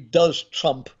really does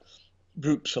trump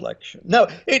group selection. Now,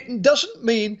 it doesn't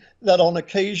mean that on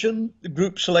occasion the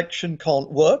group selection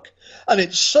can't work, and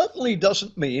it certainly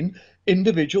doesn't mean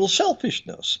individual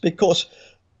selfishness, because,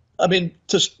 I mean,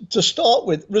 to start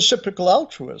with, reciprocal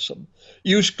altruism,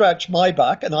 you scratch my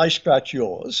back and I scratch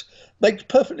yours, makes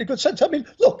perfectly good sense. I mean,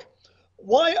 look,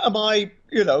 why am I,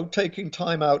 taking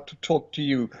time out to talk to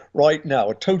you right now,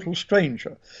 a total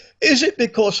stranger? Is it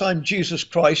because I'm Jesus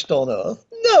Christ on earth?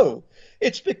 No.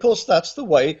 It's because that's the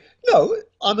way. No,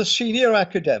 I'm a senior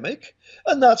academic,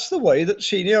 and that's the way that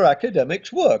senior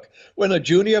academics work. When a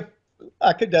junior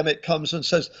academic comes and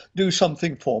says, do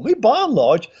something for me, by and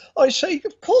large, I say,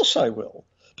 of course I will,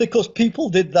 because people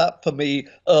did that for me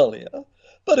earlier.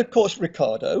 But of course,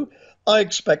 Ricardo, I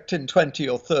expect in 20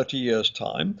 or 30 years'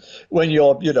 time, when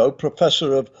you're,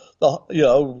 professor of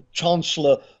the,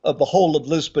 chancellor of the whole of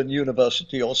Lisbon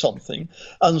University or something,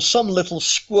 and some little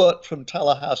squirt from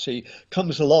Tallahassee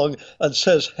comes along and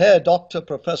says, Herr Doctor,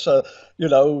 Professor,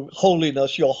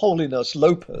 Holiness, Your Holiness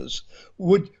Lopez,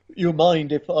 would you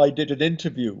mind if I did an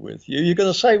interview with you? You're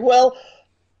going to say, well,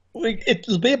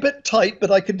 it'll be a bit tight,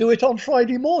 but I can do it on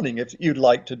Friday morning if you'd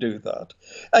like to do that.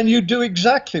 And you do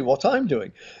exactly what I'm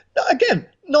doing. Again,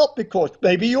 not because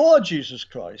maybe you are Jesus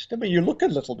Christ. I mean, you look a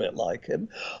little bit like him,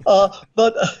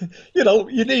 but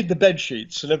you need the bed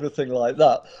sheets and everything like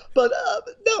that. But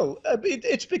no, I mean,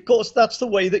 it's because that's the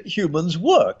way that humans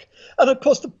work. And of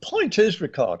course, the point is,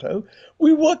 Ricardo,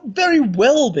 we work very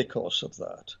well because of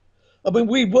that. I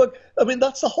mean,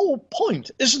 that's the whole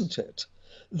point, isn't it?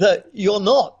 That you're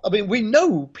not. I mean, we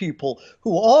know people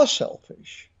who are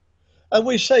selfish. And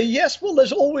we say, yes, well,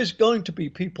 there's always going to be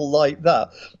people like that.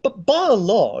 But by and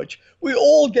large, we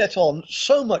all get on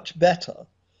so much better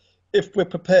if we're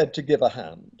prepared to give a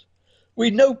hand. We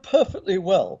know perfectly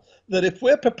well that if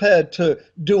we're prepared to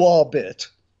do our bit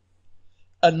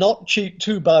and not cheat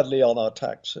too badly on our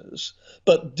taxes,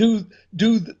 but do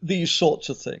these sorts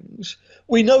of things,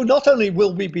 we know not only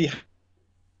will we be,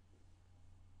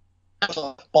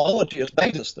 biology has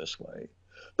made us this way,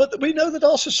 but we know that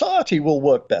our society will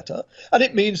work better, and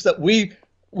it means that we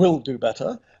will do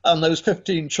better, and those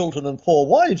 15 children and 4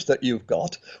 wives that you've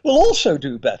got will also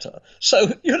do better.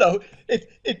 So,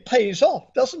 it pays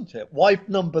off, doesn't it? Wife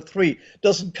number 3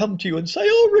 doesn't come to you and say,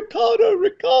 "Oh, Ricardo,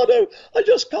 Ricardo, I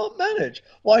just can't manage."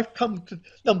 Wife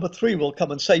number 3 will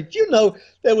come and say, "Do you know,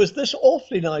 there was this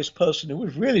awfully nice person who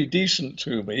was really decent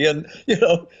to me, and,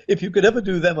 if you could ever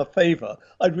do them a favor,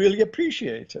 I'd really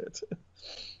appreciate it."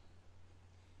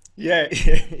 Yeah,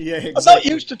 yeah, I'm not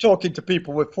exactly. used to talking to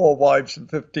people with 4 wives and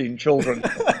 15 children.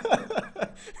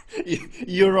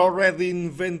 You're already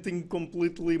inventing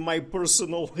completely my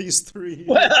personal history here.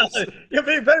 Well, you're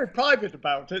being very private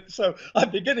about it, so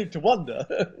I'm beginning to wonder.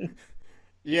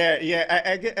 Yeah, yeah,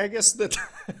 I guess that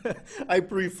I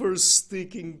prefer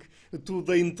sticking to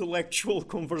the intellectual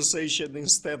conversation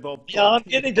instead of Yeah, I'm talking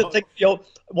beginning to about. think you're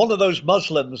one of those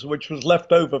Muslims which was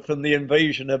left over from the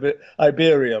invasion of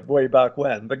Iberia way back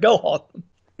when. But go on.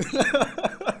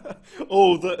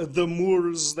 Oh, the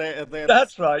Moors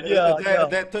That's right. Yeah, yeah,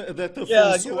 that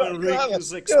yeah. Afonso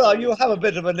Henriques You expelled. have a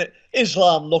bit of an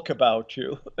Islam look about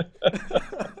you.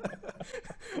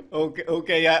 Okay,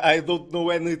 okay. I don't know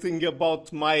anything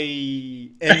about my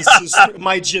ancestry,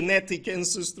 my genetic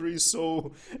ancestry,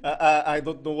 so I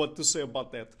don't know what to say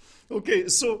about that. Okay,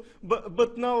 so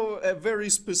but now a very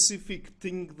specific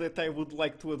thing that I would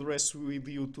like to address with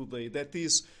you today, that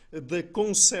is the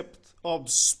concept of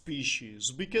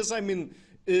species, because I mean.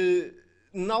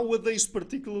 Nowadays,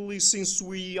 particularly since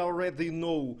we already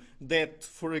know that,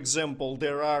 for example,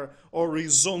 there are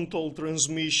horizontal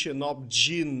transmission of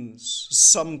genes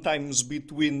sometimes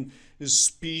between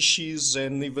species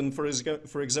and even, for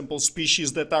example,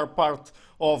 species that are part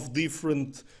of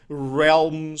different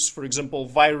realms, for example,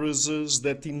 viruses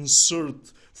that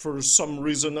insert, for some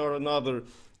reason or another,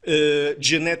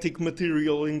 genetic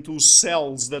material into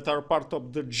cells that are part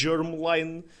of the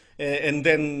germline, and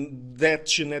then that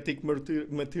genetic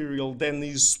material then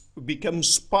is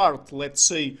becomes part, let's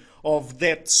say, of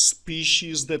that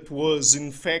species that was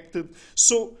infected.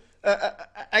 So,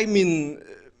 I mean,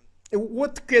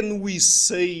 what can we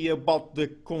say about the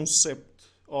concept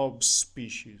of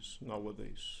species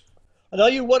nowadays? And are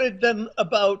you worried then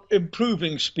about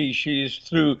improving species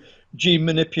through gene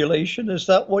manipulation? Is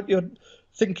that what you're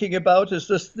thinking about? Is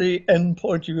this the end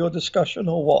point of your discussion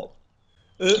or what?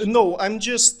 No, I'm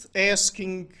just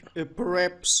asking,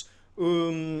 perhaps,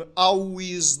 how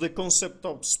is the concept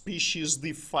of species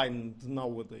defined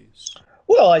nowadays?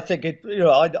 Well, I think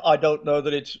I don't know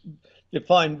that it's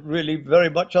defined really very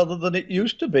much other than it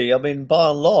used to be. I mean, by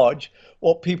and large,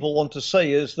 what people want to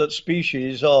say is that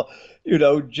species are,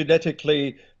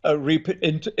 genetically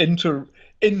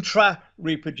intra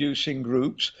reproducing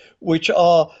groups, which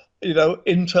are, uh,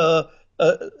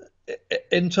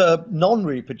 inter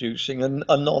non-reproducing and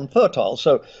non-fertile.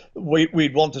 So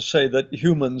we'd want to say that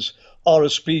humans are a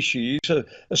species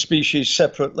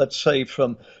separate, let's say,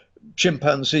 from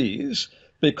chimpanzees,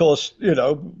 because,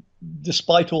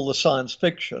 despite all the science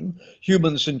fiction,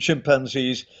 humans and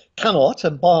chimpanzees cannot,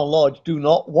 and by and large do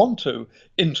not want to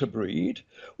interbreed,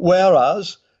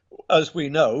 whereas, as we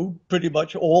know, pretty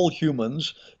much all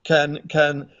humans can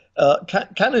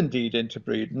indeed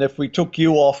interbreed. And if we took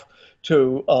you off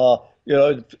to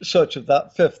in search of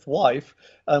that fifth wife,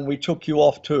 and we took you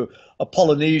off to a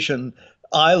Polynesian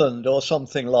island or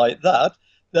something like that,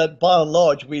 that by and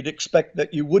large we'd expect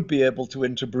that you would be able to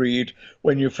interbreed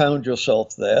when you found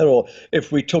yourself there. Or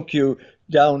if we took you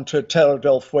down to Terra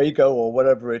del Fuego or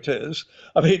whatever it is.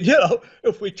 I mean,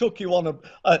 if we took you on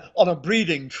a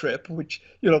breeding trip, which,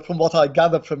 from what I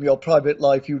gather from your private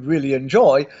life, you'd really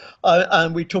enjoy,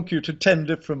 and we took you to 10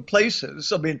 different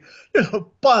places. I mean,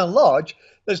 by and large,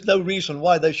 there's no reason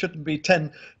why there shouldn't be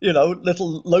 10,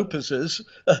 little Lopez's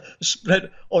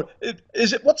spread, or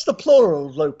is it, what's the plural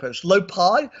of Lopez?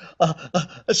 Lopi,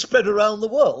 spread around the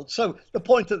world. So the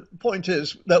point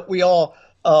is that we are,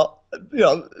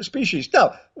 species.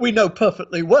 Now, we know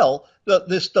perfectly well that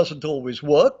this doesn't always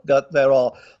work, that there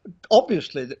are,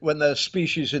 obviously, when there's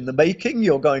species in the making,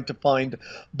 you're going to find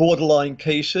borderline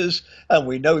cases. And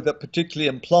we know that particularly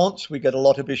in plants, we get a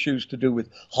lot of issues to do with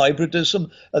hybridism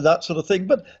and that sort of thing.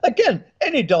 But again,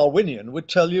 any Darwinian would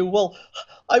tell you, well,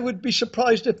 I would be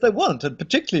surprised if there weren't. And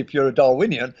particularly if you're a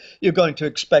Darwinian, you're going to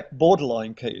expect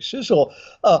borderline cases. Or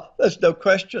there's no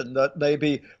question that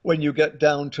maybe when you get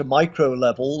down to micro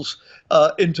levels,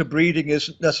 interbreeding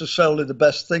isn't necessarily the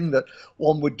best thing, that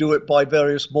one would do it by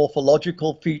various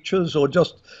morphological features or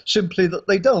just simply that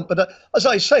they don't. But as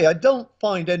I say, I don't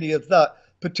find any of that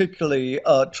particularly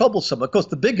troublesome. Of course,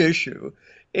 the big issue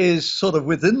is sort of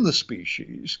within the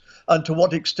species and to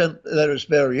what extent there is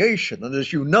variation. And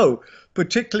as you know,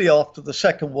 particularly after the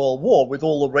Second World War, with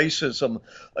all the racism,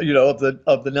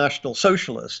 of the National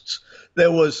Socialists,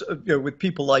 there was, with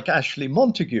people like Ashley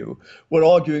Montagu, were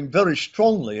arguing very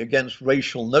strongly against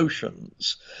racial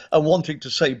notions and wanting to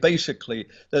say basically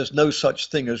there's no such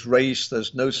thing as race,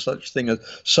 there's no such thing as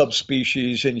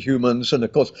subspecies in humans. And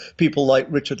of course, people like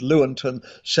Richard Lewontin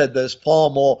said there's far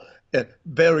more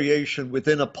variation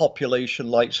within a population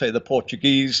like, say, the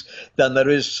Portuguese than there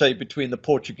is, say, between the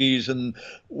Portuguese and,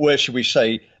 where should we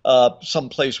say, some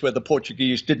place where the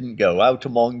Portuguese didn't go, out to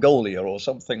Mongolia or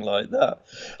something like that.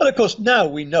 And of course, now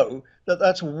we know that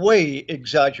that's way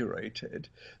exaggerated,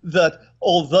 that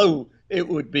although it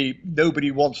would be,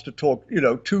 nobody wants to talk,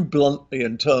 too bluntly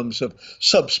in terms of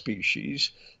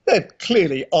subspecies, there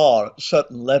clearly are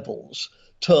certain levels,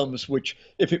 terms which,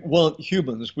 if it weren't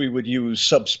humans, we would use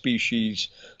subspecies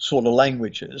sort of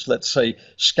languages, let's say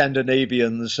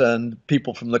Scandinavians and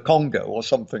people from the Congo or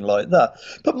something like that.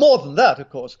 But more than that, of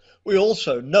course, we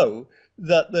also know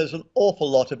that there's an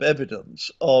awful lot of evidence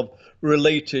of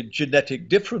related genetic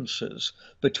differences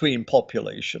between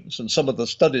populations. And some of the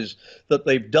studies that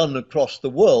they've done across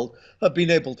the world have been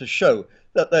able to show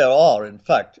that there are, in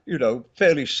fact,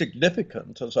 fairly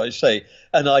significant, as I say,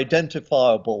 and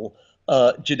identifiable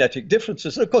genetic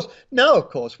differences. And of course, now,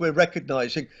 we're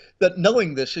recognizing that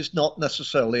knowing this is not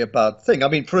necessarily a bad thing. I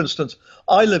mean, for instance,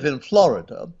 I live in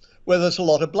Florida, where there's a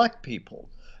lot of black people.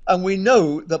 And we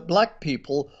know that black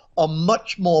people are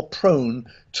much more prone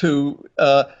to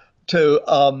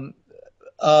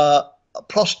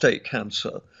prostate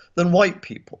cancer than white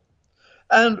people.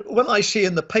 And when I see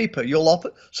in the paper,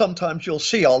 sometimes you'll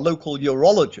see our local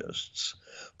urologists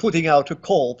putting out a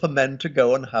call for men to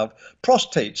go and have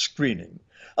prostate screening.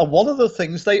 And one of the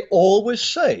things they always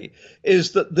say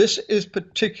is that this is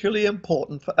particularly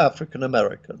important for African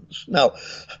Americans. Now,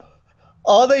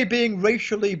 are they being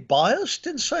racially biased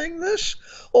in saying this?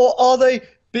 Or are they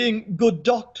being good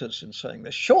doctors in saying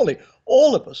this? Surely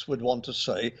all of us would want to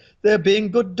say they're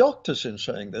being good doctors in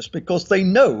saying this, because they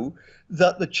know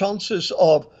that the chances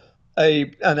of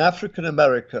an African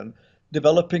American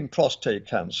developing prostate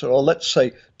cancer, or let's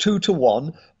say 2 to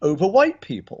 1 over white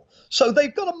people. So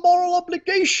they've got a moral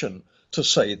obligation to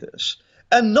say this,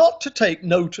 and not to take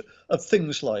note of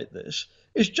things like this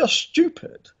is just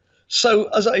stupid. So,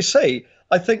 as I say,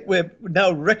 I think we're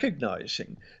now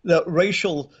recognizing that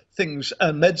racial things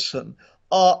and medicine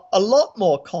are a lot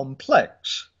more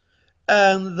complex,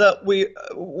 and that we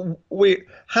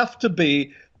have to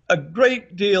be a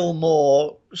great deal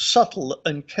more subtle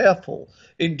and careful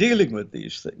in dealing with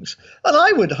these things. And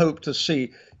I would hope to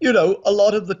see, a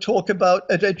lot of the talk about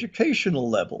at educational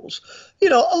levels, a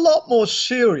lot more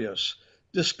serious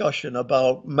discussion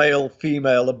about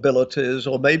male-female abilities,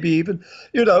 or maybe even,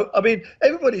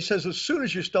 everybody says as soon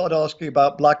as you start asking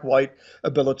about black-white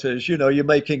abilities, you're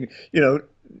making,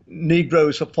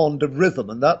 Negroes are fond of rhythm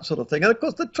and that sort of thing. And of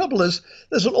course, the trouble is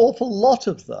there's an awful lot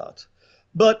of that.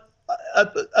 But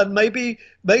and maybe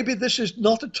this is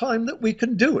not a time that we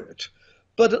can do it.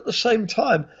 But at the same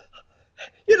time,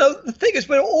 the thing is,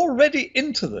 we're already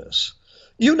into this.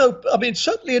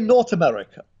 Certainly in North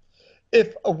America,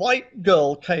 if a white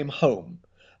girl came home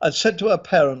and said to her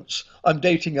parents, I'm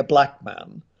dating a black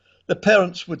man, the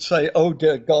parents would say, oh,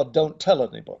 dear God, don't tell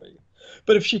anybody.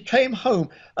 But if she came home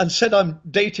and said, I'm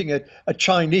dating a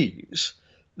Chinese,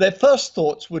 their first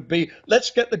thoughts would be, let's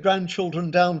get the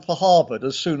grandchildren down for Harvard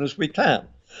as soon as we can.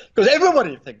 Because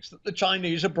everybody thinks that the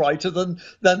Chinese are brighter than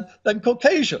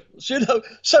Caucasians,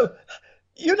 So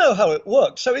you know how it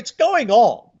works. So it's going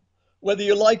on, whether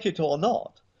you like it or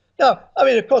not. Now,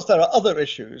 of course, there are other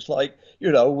issues like,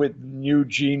 with new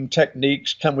gene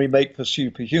techniques, can we make for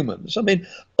superhumans?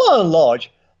 By and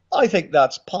large, I think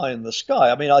that's pie in the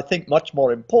sky. I think much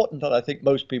more important, and I think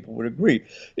most people would agree,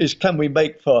 is can we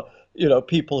make for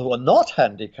people who are not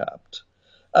handicapped?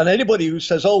 And anybody who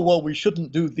says, oh, well, we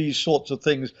shouldn't do these sorts of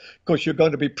things because you're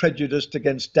going to be prejudiced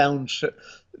against Down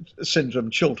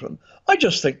syndrome children, I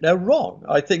just think they're wrong.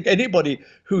 I think anybody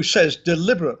who says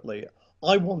deliberately,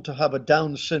 I want to have a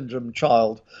Down syndrome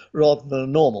child rather than a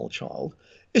normal child,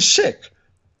 is sick.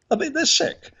 They're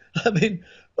sick.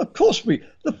 Of course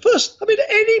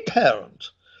any parent,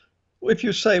 if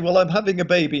you say, well, I'm having a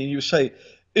baby, and you say,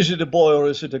 is it a boy or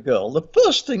is it a girl? The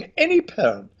first thing any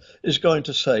parent is going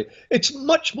to say, it's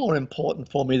much more important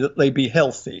for me that they be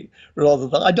healthy rather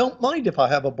than, I don't mind if I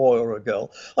have a boy or a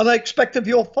girl. And I expect of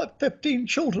your 15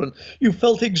 children, you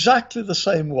felt exactly the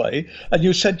same way. And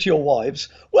you said to your wives,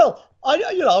 well,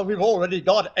 we've already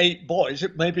got 8 boys.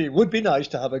 It maybe it would be nice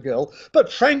to have a girl,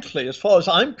 but frankly, as far as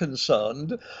I'm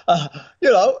concerned,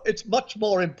 it's much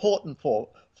more important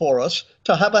for us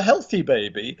to have a healthy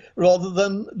baby rather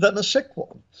than a sick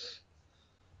one.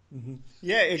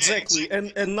 Yeah, exactly.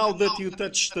 And now that you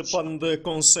touched upon the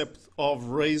concept of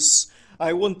race,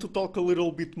 I want to talk a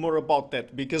little bit more about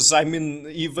that because I mean,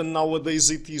 even nowadays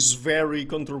it is very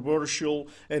controversial,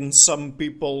 and some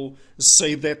people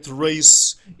say that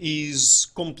race is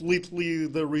completely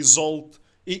the result.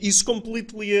 Is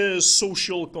completely a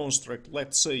social construct,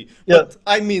 let's say. Yeah, But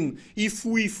I mean, if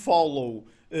we follow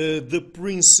the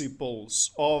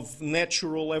principles of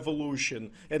natural evolution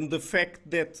and the fact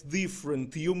that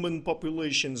different human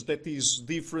populations, that is,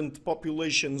 different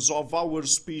populations of our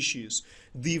species,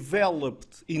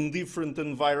 developed in different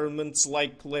environments,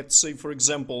 like, let's say, for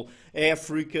example,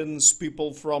 Africans,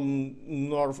 people from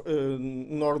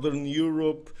Northern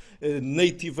Europe,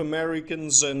 Native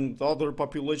Americans, and other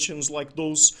populations like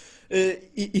those.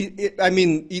 I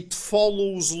mean, it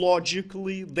follows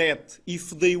logically that if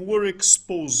they were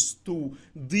exposed to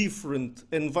different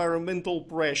environmental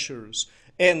pressures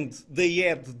and they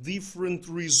had different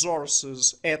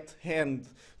resources at hand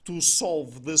to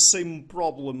solve the same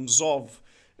problems of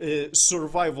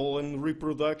survival and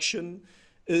reproduction,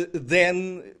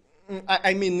 then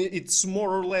I mean, it's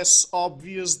more or less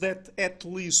obvious that at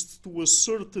least to a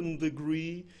certain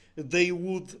degree they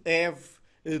would have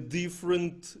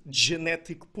different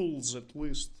genetic pools, at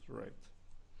least, right?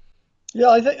 yeah,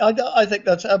 I think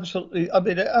that's absolutely. I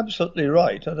mean, absolutely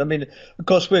right. And I mean, of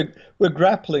course, we're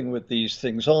grappling with these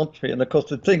things, aren't we? And of course,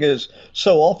 the thing is,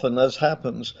 so often as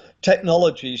happens,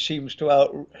 technology seems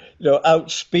to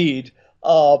outspeed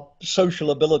our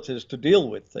social abilities to deal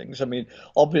with things. I mean,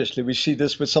 obviously, we see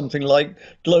this with something like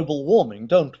global warming,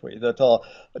 don't we? That our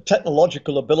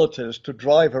technological abilities to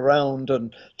drive around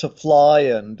and to fly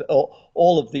and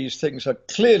all of these things are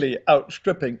clearly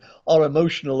outstripping our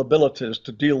emotional abilities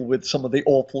to deal with some of the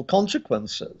awful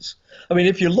consequences. I mean,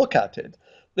 if you look at it,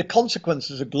 the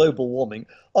consequences of global warming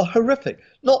are horrific.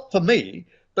 Not for me,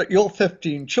 but your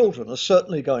 15 children are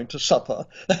certainly going to suffer,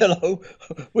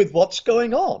 with what's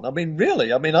going on. I mean,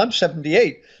 really, I mean, I'm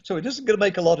 78, so it isn't going to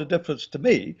make a lot of difference to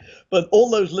me. But all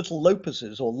those little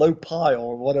Lopuses or Lopi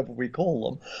or whatever we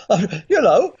call them,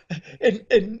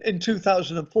 in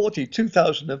 2040,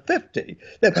 2050,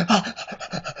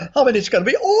 I mean, it's going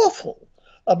to be awful.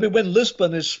 I mean, when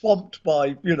Lisbon is swamped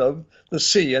by, the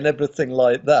sea and everything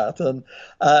like that,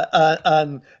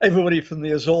 and everybody from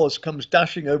the Azores comes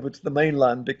dashing over to the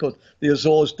mainland because the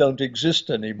Azores don't exist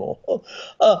anymore.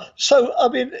 So, I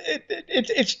mean,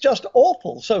 it's just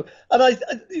awful. So, and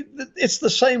it's the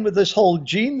same with this whole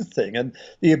gene thing and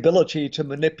the ability to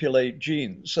manipulate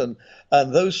genes and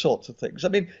those sorts of things. I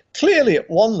mean, clearly at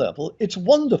one level, it's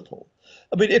wonderful.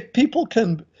 I mean, if people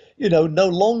can no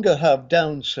longer have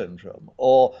Down syndrome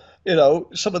or,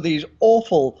 some of these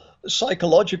awful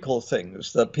psychological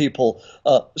things that people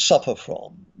suffer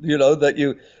from, that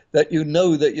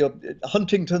you're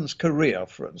Huntington's chorea,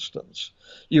 for instance.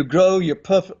 You grow, you're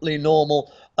perfectly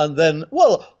normal, and then,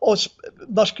 well, or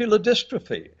muscular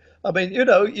dystrophy. I mean,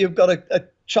 you've got a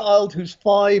child who's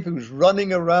 5, who's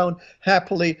running around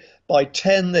happily. By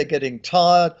 10, they're getting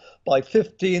tired. By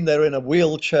 15, they're in a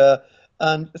wheelchair,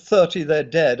 and 30 they're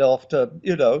dead after,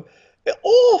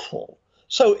 awful.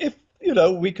 So if,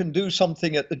 we can do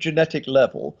something at the genetic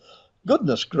level,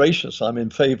 goodness gracious, I'm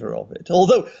in favor of it.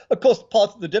 Although, of course,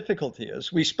 part of the difficulty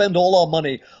is we spend all our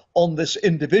money on this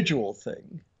individual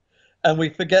thing, and we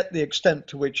forget the extent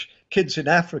to which kids in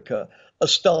Africa are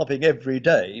starving every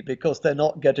day because they're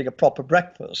not getting a proper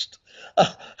breakfast.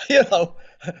 You know,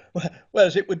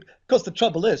 whereas it would, because the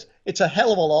trouble is, it's a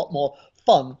hell of a lot more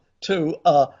fun to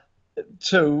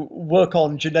work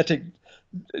on genetic,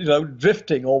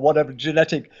 drifting or whatever,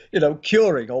 genetic,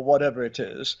 curing or whatever it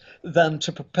is, than to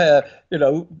prepare,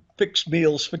 fixed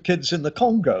meals for kids in the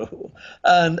Congo.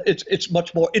 And it's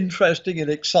much more interesting and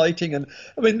exciting. And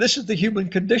I mean, this is the human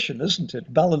condition, isn't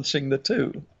it? Balancing the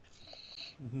two.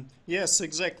 Yes,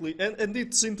 exactly. And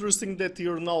it's interesting that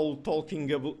you're now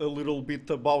talking a little bit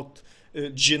about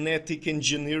genetic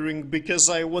engineering because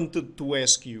I wanted to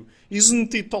ask you,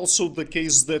 isn't it also the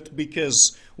case that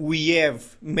because we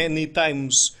have many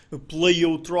times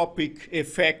pleiotropic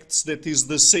effects, that is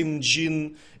the same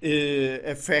gene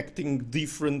affecting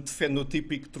different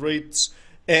phenotypic traits,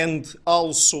 and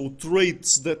also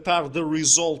traits that are the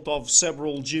result of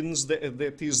several genes,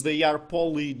 that is, they are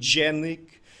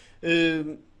polygenic?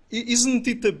 Isn't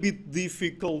it a bit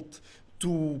difficult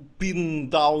to pin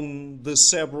down the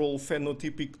several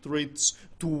phenotypic traits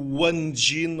to one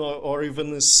gene or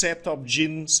even a set of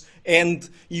genes, and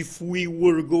if we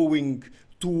were going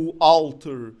to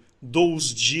alter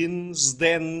those genes,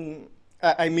 then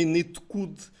I mean it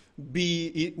could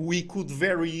be, we could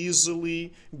very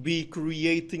easily be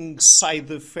creating side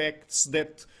effects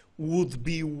that would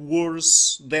be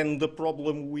worse than the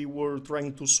problem we were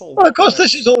trying to solve, Well, of course,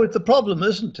 this is perhaps. always the problem,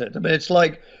 isn't it? I mean, it's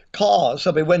like cars.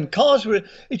 I mean, when cars were,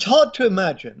 it's hard to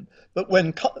imagine, but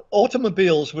when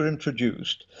automobiles were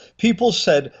introduced, people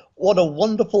said, what a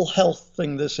wonderful health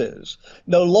thing this is.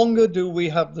 No longer do we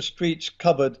have the streets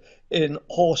covered in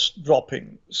horse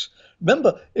droppings.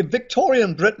 Remember, in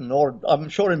Victorian Britain, or I'm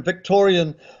sure in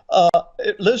Victorian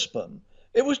Lisbon,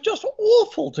 it was just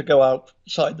awful to go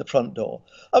outside the front door.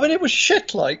 I mean, it was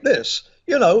shit like this,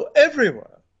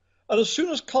 everywhere. And as soon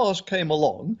as cars came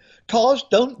along, cars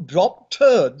don't drop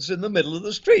turds in the middle of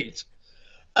the street.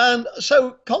 And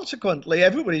so consequently,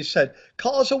 everybody said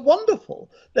cars are wonderful.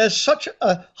 There's such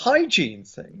a hygiene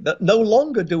thing that no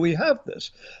longer do we have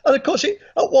this. And of course, at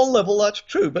one level, that's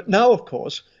true. But now, of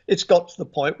course, it's got to the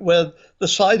point where the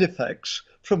side effects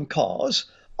from cars,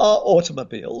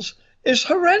 automobiles, is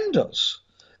horrendous.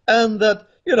 And that,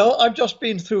 I've just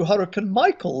been through Hurricane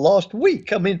Michael last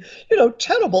week. I mean,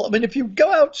 terrible. I mean, if you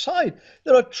go outside,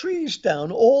 there are trees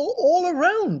down all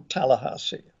around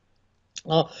Tallahassee.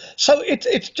 So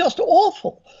it's just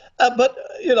awful. But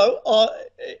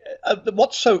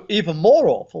what's so even more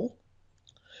awful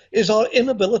is our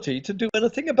inability to do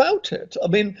anything about it. I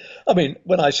mean,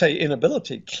 when I say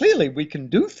inability, clearly we can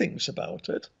do things about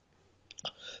it,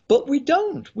 but we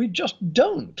don't. We just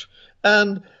don't.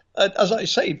 And as I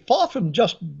say, far from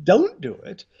just don't do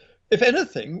it, if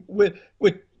anything, we're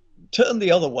turned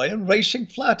the other way and racing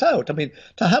flat out. I mean,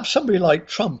 to have somebody like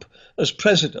Trump as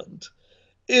president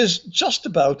is just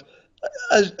about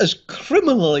as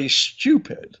criminally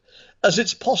stupid as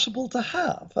it's possible to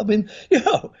have. I mean,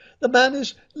 the man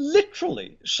is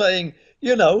literally saying,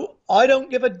 I don't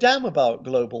give a damn about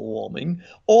global warming.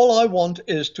 All I want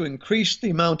is to increase the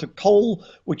amount of coal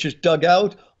which is dug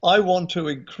out. I want to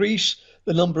increase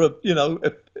the number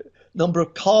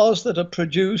of cars that are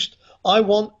produced. I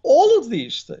want all of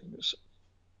these things.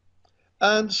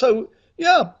 And so,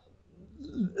 yeah,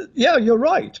 you're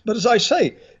right. But as I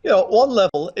say, at one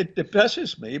level it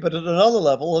depresses me, but at another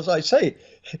level, as I say,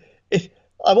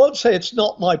 I won't say it's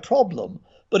not my problem,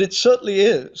 but it certainly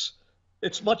is.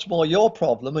 It's much more your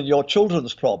problem and your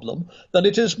children's problem than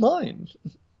it is mine.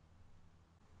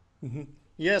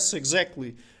 Yes,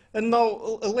 exactly. And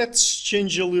now let's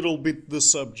change a little bit the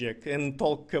subject and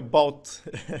talk about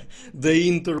the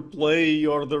interplay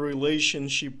or the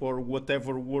relationship or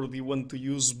whatever word you want to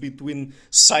use between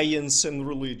science and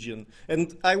religion.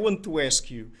 And I want to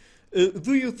ask you,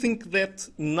 do you think that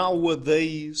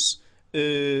nowadays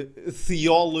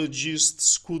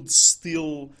theologists could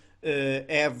still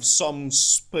have some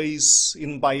space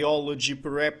in biology,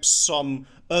 perhaps some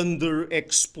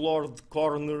underexplored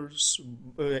corners,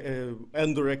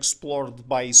 underexplored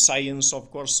by science, of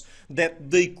course,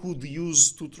 that they could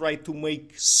use to try to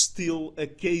make still a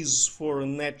case for a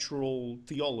natural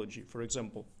theology, for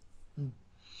example?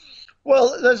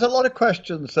 Well, there's a lot of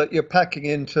questions that you're packing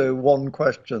into one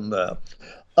question there.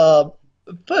 Uh,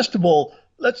 First of all,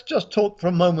 let's just talk for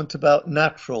a moment about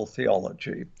natural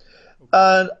theology.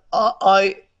 And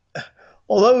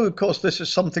although, of course, this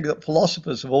is something that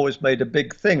philosophers have always made a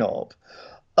big thing of,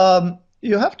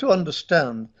 you have to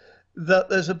understand that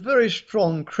there's a very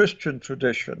strong Christian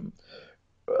tradition,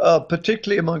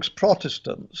 particularly amongst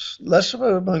Protestants, less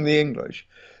so among the English,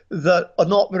 that are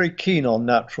not very keen on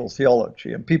natural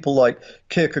theology. And people like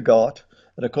Kierkegaard,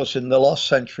 and of course in the last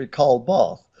century, Karl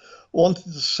Barth, wanted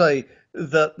to say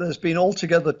that there's been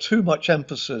altogether too much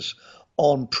emphasis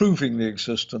on proving the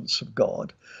existence of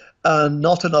God and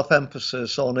not enough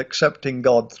emphasis on accepting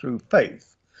God through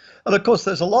faith. And of course,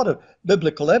 there's a lot of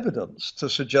biblical evidence to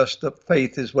suggest that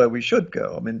faith is where we should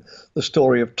go. I mean, the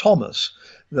story of Thomas,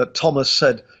 that Thomas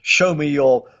said, show me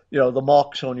the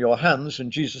marks on your hands.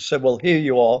 And Jesus said, well, here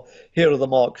you are, here are the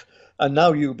marks. And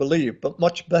now you believe, but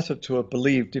much better to have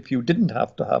believed if you didn't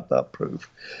have to have that proof.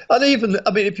 And even,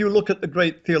 I mean, if you look at the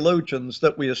great theologians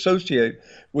that we associate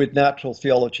with natural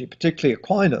theology, particularly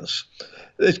Aquinas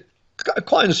is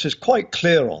quite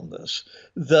clear on this,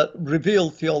 that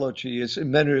revealed theology is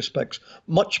in many respects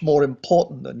much more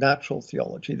important than natural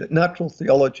theology, that natural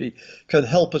theology can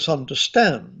help us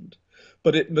understand,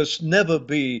 but it must never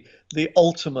be the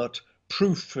ultimate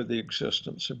proof for the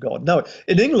existence of God. Now,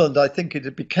 in England, I think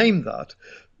it became that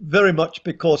very much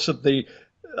because of the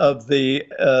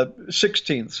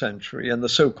 16th century and the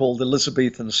so-called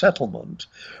Elizabethan settlement,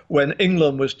 when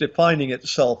England was defining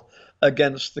itself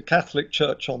against the Catholic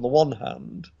Church on the one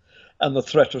hand and the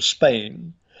threat of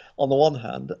Spain on the one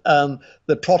hand, and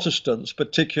the Protestants,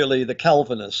 particularly the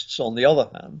Calvinists, on the other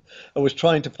hand, and was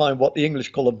trying to find what the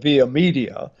English call a via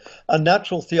media, and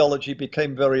natural theology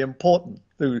became very important,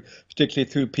 particularly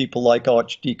through people like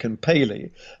Archdeacon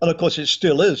Paley. And of course, it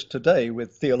still is today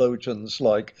with theologians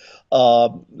like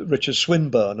Richard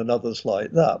Swinburne and others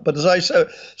like that. But as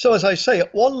I say,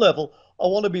 at one level, I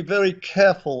want to be very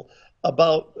careful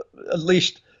about, at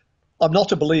least, I'm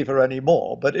not a believer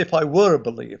anymore, but if I were a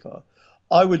believer,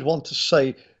 I would want to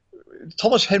say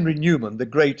Thomas Henry Newman, the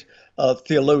great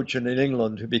theologian in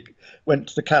England who went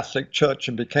to the Catholic Church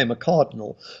and became a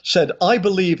cardinal, said, "I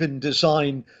believe in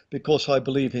design because I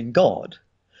believe in God.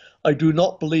 I do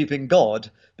not believe in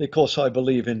God because I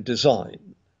believe in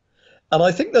design." And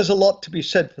I think there's a lot to be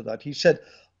said for that. He said,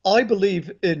 "I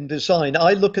believe in design.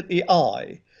 I look at the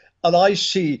eye and I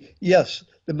see, yes,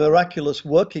 the miraculous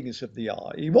workings of the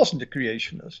eye." He wasn't a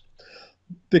creationist.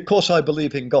 "Because I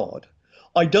believe in God.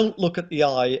 I don't look at the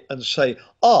eye and say,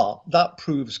 that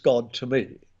proves God to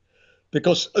me."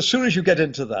 Because as soon as you get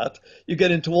into that, you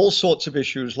get into all sorts of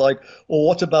issues like, well,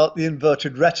 what about the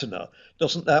inverted retina?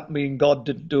 Doesn't that mean God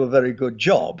didn't do a very good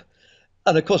job?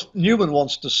 And of course, Newman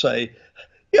wants to say,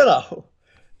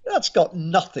 that's got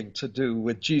nothing to do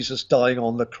with Jesus dying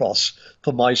on the cross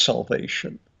for my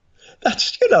salvation.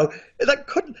 That's,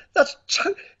 that's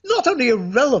not only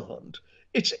irrelevant,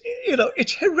 it's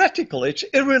heretical, it's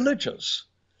irreligious.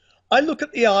 I look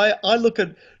at the eye, I look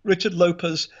at Richard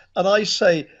Lopez, and I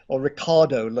say, or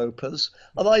Ricardo Lopez,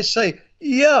 and I say,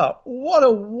 yeah, what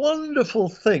a wonderful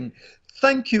thing.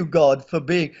 Thank you, God, for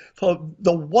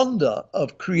the wonder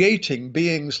of creating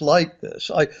beings like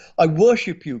this. I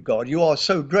worship you, God. You are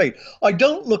so great. I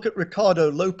don't look at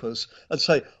Ricardo Lopez and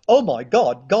say, oh my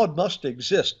God, God must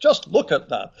exist. Just look at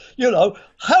that.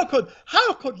 How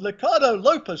could Ricardo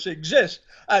Lopez exist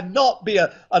and not be an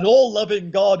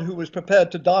all-loving God who was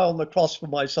prepared to die on the cross for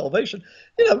my salvation?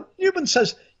 Newman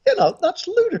says, that's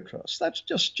ludicrous. That's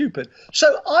just stupid.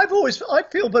 So I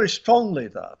feel very strongly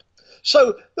that.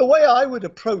 So the way I would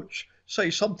approach,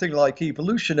 say, something like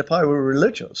evolution, if I were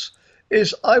religious,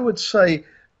 is I would say,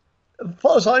 as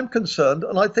far as I'm concerned,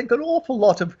 and I think an awful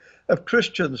lot of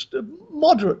Christians,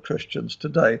 moderate Christians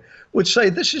today, would say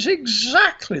this is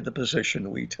exactly the position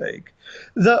we take.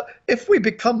 That if we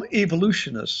become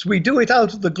evolutionists, we do it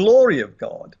out of the glory of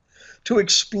God, to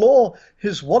explore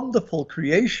his wonderful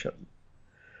creation,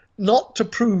 not to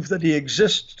prove that he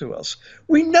exists to us.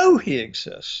 We know he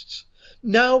exists.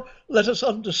 Now let us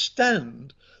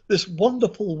understand this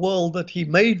wonderful world that he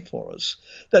made for us,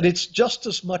 that it's just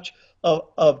as much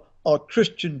of our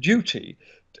Christian duty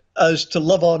as to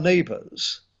love our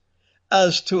neighbors,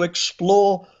 as to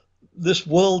explore this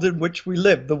world in which we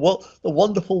live, the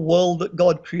wonderful world that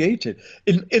God created.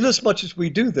 In as much as we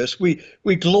do this, we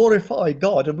glorify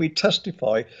God and we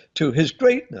testify to his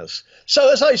greatness.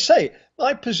 So as I say,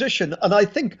 my position, and I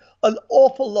think an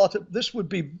awful lot of this would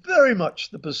be very much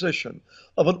the position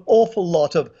of an awful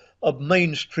lot of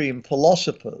mainstream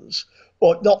philosophers,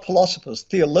 or not philosophers,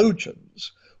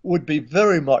 theologians, would be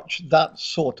very much that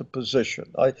sort of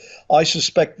position. I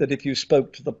suspect that if you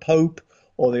spoke to the Pope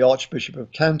or the Archbishop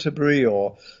of Canterbury,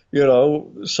 or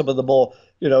some of the more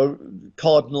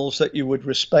cardinals that you would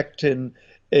respect in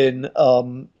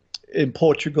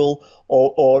Portugal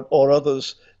or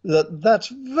others, that's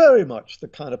very much the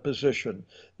kind of position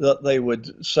that they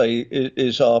would say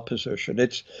is our position.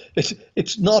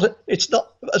 It's not,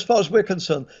 as far as we're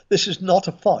concerned, this is not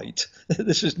a fight.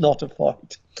 This is not a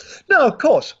fight. Now, of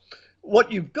course,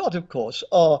 what you've got, of course,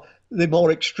 are the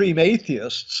more extreme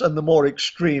atheists and the more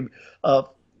extreme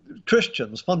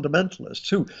Christians, fundamentalists,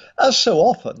 who, as so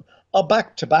often, are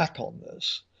back to back on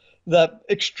this. That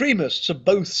extremists of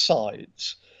both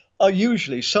sides are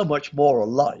usually so much more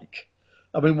alike.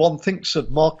 I mean, one thinks of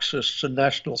Marxists and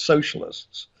National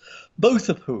Socialists, both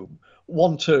of whom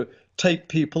want to take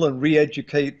people and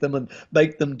re-educate them and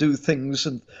make them do things.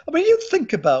 And I mean, you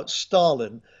think about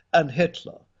Stalin and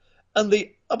Hitler, and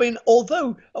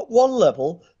although at one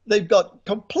level they've got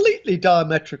completely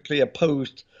diametrically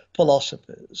opposed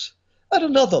philosophies, at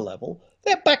another level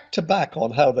they're back to back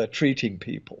on how they're treating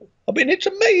people. I mean, it's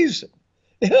amazing.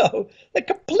 They're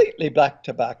completely back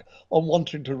to back on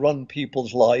wanting to run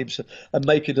people's lives and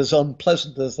make it as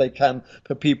unpleasant as they can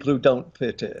for people who don't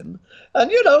fit in.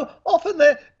 And, often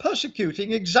they're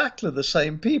persecuting exactly the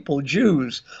same people,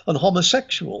 Jews and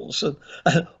homosexuals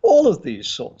and all of these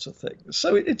sorts of things.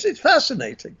 So it's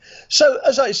fascinating. So,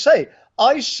 as I say,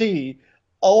 I see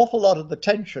awful lot of the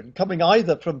tension coming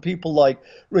either from people like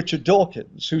Richard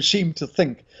Dawkins, who seem to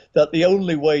think that the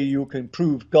only way you can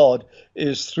prove God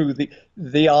is through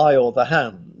the eye or the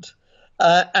hand,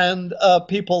 and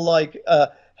people like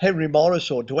Henry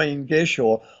Morris or Dwayne Gish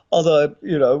or other,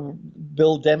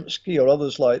 Bill Dembski or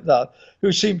others like that,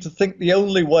 who seem to think the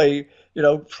only way,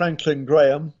 Franklin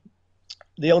Graham,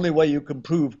 the only way you can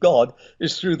prove God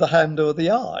is through the hand or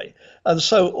the eye. And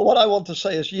so what I want to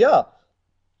say is, yeah,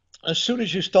 as soon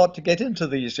as you start to get into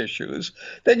these issues,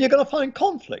 then you're going to find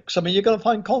conflicts. I mean, you're going to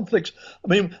find conflicts,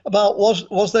 about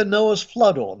was there Noah's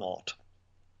flood or not?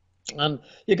 And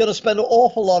you're going to spend an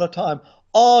awful lot of time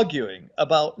arguing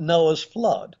about Noah's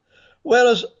flood.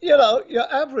 Whereas,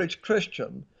 your average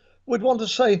Christian would want to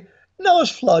say,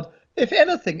 Noah's flood, if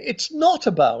anything, it's not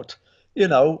about,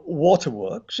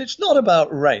 waterworks. It's not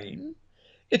about rain.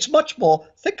 It's much more,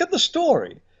 think of the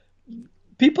story.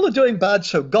 People are doing bad,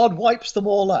 so God wipes them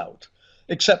all out,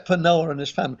 except for Noah and his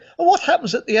family. And what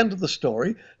happens at the end of the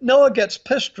story? Noah gets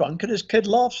pissed drunk and his kid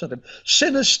laughs at him.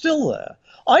 Sin is still there.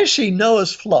 I see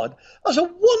Noah's flood as a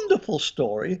wonderful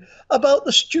story about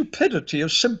the stupidity of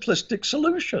simplistic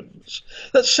solutions.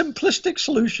 That simplistic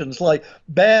solutions like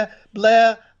Blair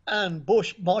and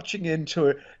Bush marching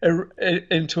into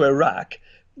Iraq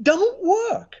don't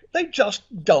work. They just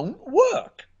don't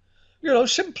work.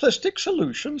 Simplistic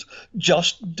solutions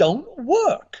just don't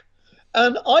work.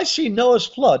 And I see Noah's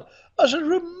flood as a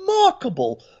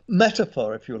remarkable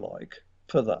metaphor, if you like,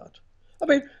 for that. I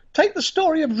mean, take the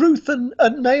story of Ruth and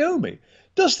Naomi.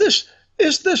 Is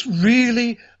this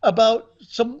really about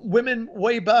some women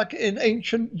way back in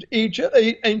ancient Egypt,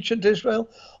 ancient Israel?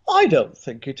 I don't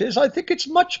think it is. I think it's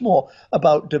much more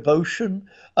about devotion,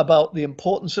 about the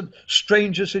importance of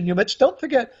strangers in your midst. Don't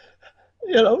forget,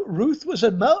 Ruth was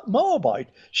a Moabite.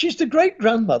 She's the great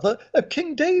grandmother of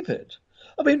King David.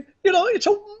 I mean, it's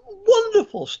a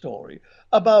wonderful story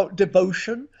about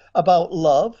devotion, about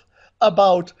love,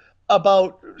 about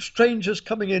strangers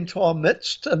coming into our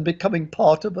midst and becoming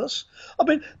part of us. I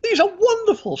mean, these are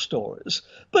wonderful stories,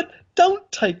 but don't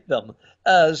take them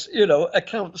as,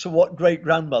 accounts of what great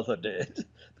grandmother did,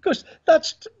 because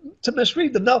that's to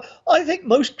misread them. Now, I think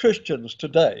most Christians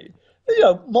today,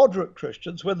 moderate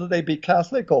Christians, whether they be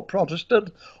Catholic or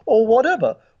Protestant or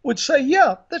whatever, would say,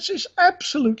 yeah, this is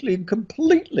absolutely and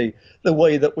completely the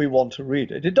way that we want to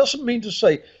read it. It doesn't mean to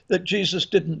say that Jesus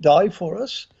didn't die for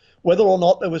us. Whether or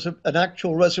not there was an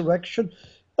actual resurrection,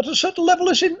 at a certain level,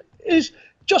 is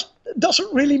just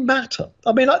doesn't really matter.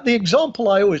 I mean, the example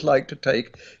I always like to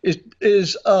take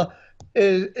is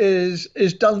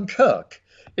Dunkirk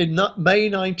in May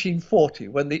 1940,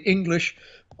 when the English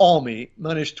army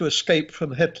managed to escape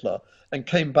from Hitler and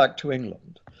came back to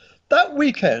England. That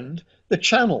weekend, the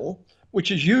Channel,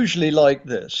 which is usually like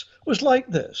this, was like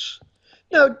this.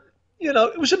 Now,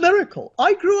 it was a miracle.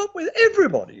 I grew up with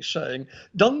everybody saying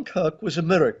Dunkirk was a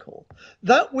miracle.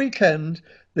 That weekend,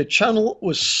 the Channel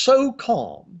was so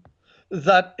calm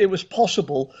that it was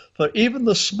possible for even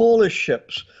the smallest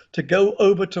ships to go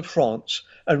over to France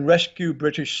and rescue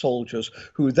British soldiers,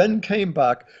 who then came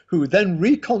back, who then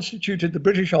reconstituted the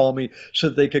British army so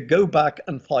they could go back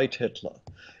and fight Hitler.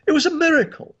 It was a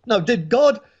miracle. Now, did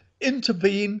God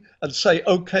intervene and say,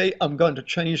 okay, I'm going to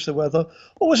change the weather?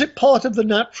 Or was it part of the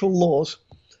natural laws?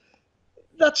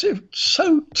 That's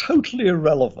so totally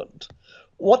irrelevant.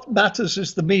 What matters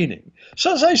is the meaning.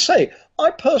 So as I say, I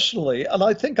personally, and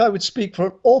I think I would speak for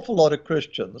an awful lot of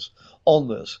Christians on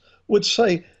this, would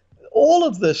say all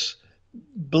of this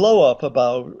blow up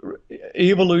about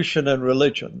evolution and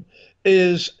religion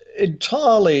is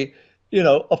entirely,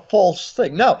 a false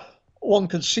thing. Now, one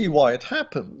can see why it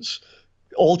happens.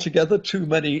 Altogether, too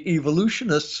many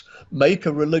evolutionists make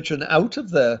a religion out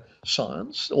of their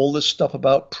science, all this stuff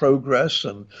about progress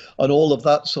and all of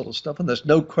that sort of stuff. And there's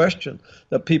no question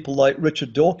that people like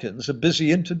Richard Dawkins are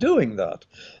busy into doing that.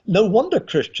 No wonder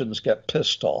Christians get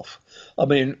pissed off. I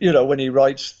mean, when he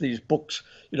writes these books,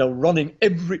 running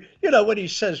when he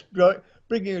says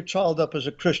bringing a child up as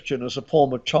a Christian as a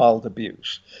form of child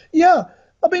abuse. Yeah,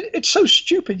 I mean, it's so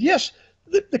stupid. Yes,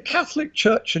 the Catholic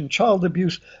Church and child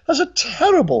abuse has a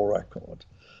terrible record.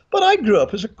 But I grew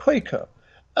up as a Quaker,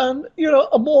 and,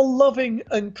 a more loving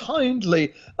and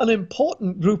kindly and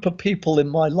important group of people in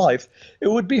my life, it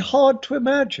would be hard to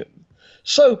imagine.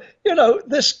 So,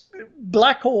 this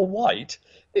black or white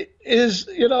is,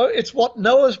 it's what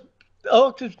Noah's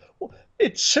Ark is.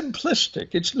 It's simplistic.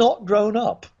 It's not grown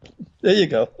up. There you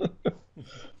go.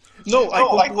 No,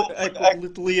 I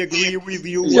completely agree with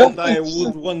you, and I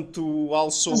would want to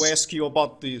also ask you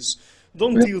about this.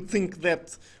 Don't you think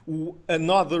that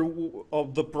another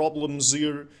of the problems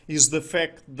here is the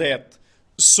fact that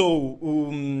So,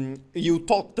 you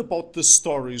talked about the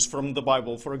stories from the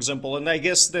Bible, for example, and I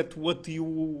guess that what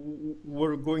you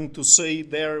were going to say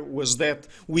there was that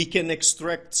we can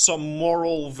extract some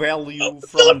moral value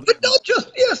from them. Not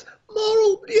just, yes,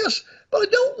 moral, yes, but I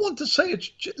don't want to say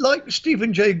it's like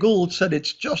Stephen Jay Gould said,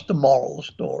 it's just a moral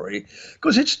story,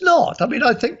 because it's not. I mean,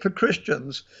 I think for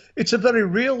Christians, it's a very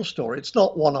real story. It's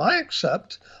not one I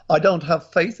accept. I don't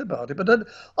have faith about it, but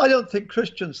I don't think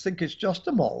Christians think it's just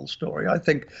a moral story. I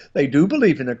think they do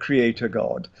believe in a creator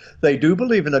God. They do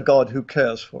believe in a God who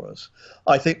cares for us.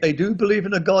 I think they do believe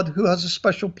in a God who has a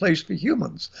special place for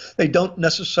humans. They don't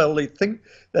necessarily think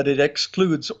that it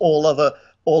excludes all of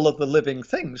the living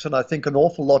things. And I think an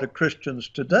awful lot of Christians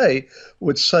today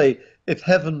would say, if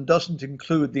heaven doesn't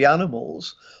include the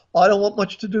animals, I don't want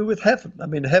much to do with heaven. I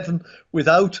mean, heaven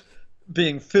without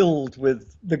being filled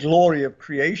with the glory of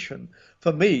creation,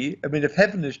 for me, I mean, if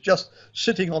heaven is just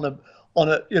sitting on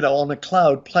a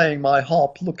cloud playing my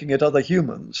harp, looking at other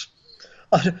humans,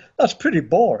 that's pretty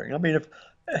boring. I mean, if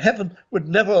heaven would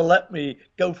never let me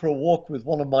go for a walk with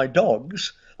one of my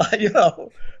dogs,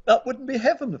 that wouldn't be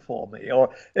heaven for me. Or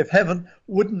if heaven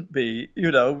wouldn't be,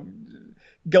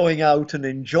 going out and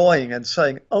enjoying and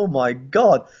saying, oh my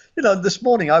God, this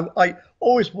morning I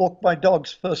always walk my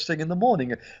dogs first thing in the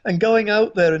morning, and going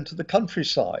out there into the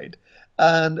countryside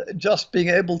and just being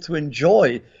able to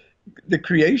enjoy the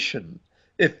creation.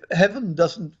 If heaven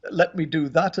doesn't let me do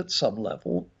that at some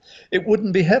level, it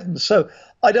wouldn't be heaven. So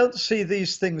I don't see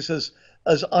these things as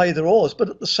either ors, but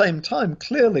at the same time,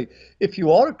 clearly, if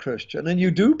you are a Christian and you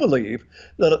do believe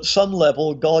that at some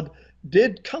level God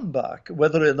did come back,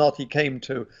 whether or not he came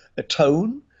to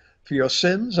atone for your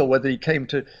sins, or whether he came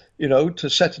to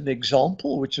set an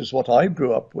example, which is what I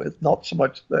grew up with, not so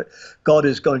much that God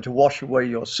is going to wash away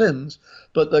your sins,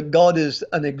 but that God is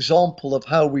an example of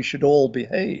how we should all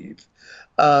behave.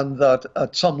 And that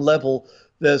at some level,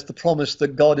 there's the promise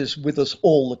that God is with us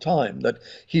all the time, that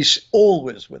he's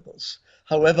always with us.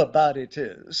 However bad it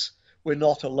is, we're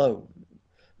not alone.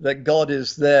 That God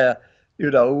is there,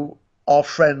 our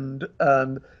friend,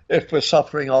 and if we're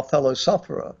suffering, our fellow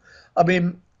sufferer. I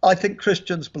mean, I think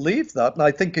Christians believe that, and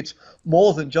I think it's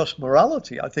more than just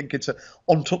morality. I think it's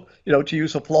to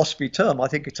use a philosophy term, I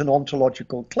think it's an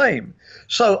ontological claim.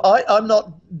 So I'm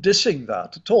not dissing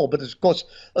that at all, but of course,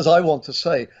 as I want to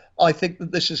say, I think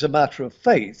that this is a matter of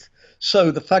faith.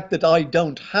 So the fact that I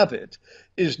don't have it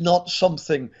is not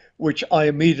something which I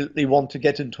immediately want to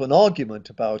get into an argument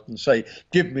about and say,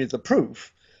 give me the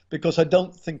proof, because I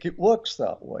don't think it works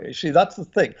that way. You see, that's the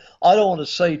thing. I don't want to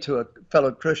say to a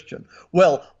fellow Christian,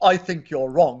 well, I think you're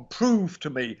wrong. Prove to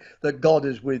me that God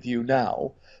is with you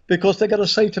now, because they're going to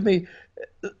say to me,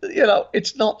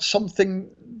 it's not something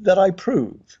that I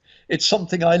prove. It's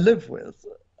something I live with.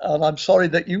 And I'm sorry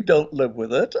that you don't live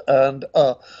with it. And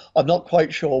I'm not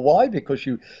quite sure why, because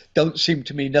you don't seem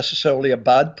to me necessarily a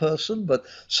bad person, but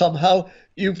somehow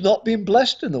you've not been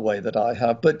blessed in the way that I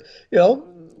have. But,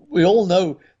 we all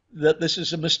know that this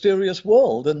is a mysterious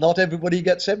world and not everybody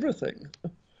gets everything.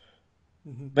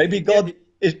 Maybe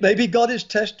Yeah, maybe God is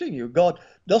testing you. God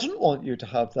doesn't want you to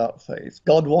have that faith.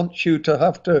 God wants you to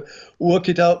have to work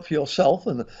it out for yourself.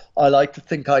 And I like to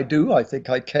think I do. I think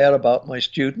I care about my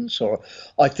students, or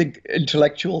I think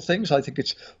intellectual things. I think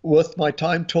it's worth my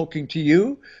time talking to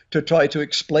you to try to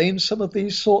explain some of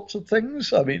these sorts of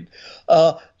things. I mean,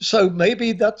 so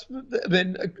maybe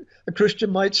a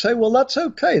Christian might say, well, that's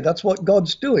okay. That's what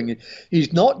God's doing.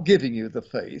 He's not giving you the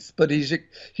faith, but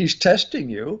he's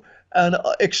testing you and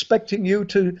expecting you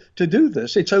to do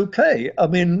this. It's okay. I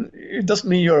mean, it doesn't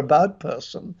mean you're a bad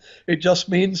person. It just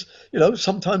means,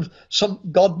 sometimes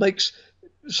God makes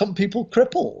some people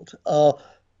crippled.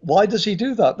 Why does he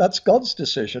do that? That's God's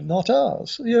decision, not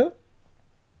ours.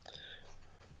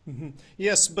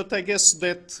 yes, but I guess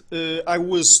that I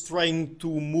was trying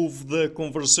to move the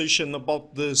conversation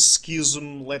about the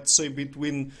schism, let's say,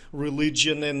 between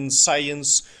religion and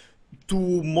science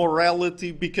to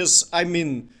morality, because I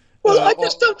mean, Well, uh, I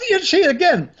just don't you see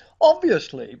again.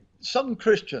 Obviously, some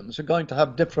Christians are going to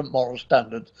have different moral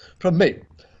standards from me.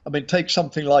 I mean, take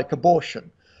something like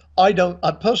abortion. I don't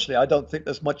think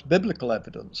there's much biblical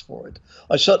evidence for it.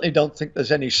 I certainly don't think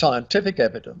there's any scientific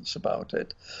evidence about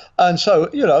it. And so,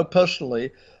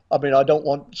 personally, I mean, I don't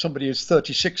want somebody who's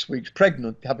 36 weeks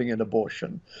pregnant having an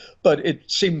abortion, but it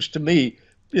seems to me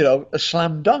a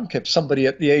slam dunk. If somebody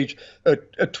at the age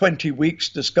at 20 weeks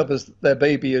discovers that their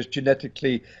baby is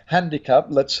genetically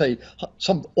handicapped, let's say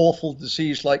some awful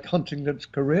disease like Huntington's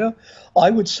chorea, I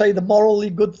would say the morally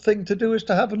good thing to do is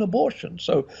to have an abortion.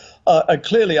 So, and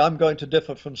clearly I'm going to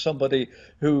differ from somebody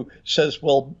who says,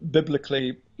 well,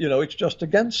 biblically, it's just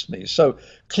against me. So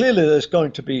clearly there's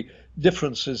going to be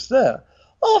differences there.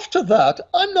 After that,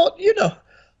 I'm not,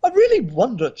 I really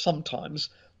wonder sometimes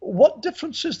what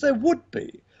differences there would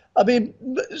be. I mean,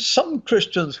 some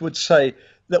Christians would say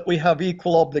that we have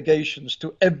equal obligations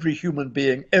to every human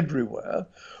being everywhere.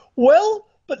 Well,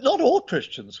 but not all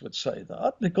Christians would say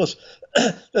that, because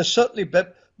there's certainly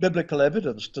biblical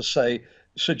evidence to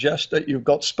suggest that you've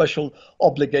got special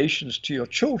obligations to your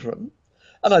children.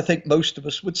 And I think most of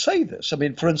us would say this. I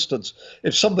mean, for instance,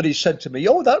 if somebody said to me,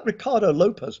 oh, that Ricardo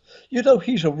Lopez,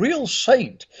 he's a real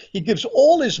saint. He gives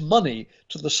all his money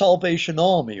to the Salvation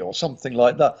Army or something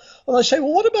like that. And I say,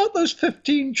 well, what about those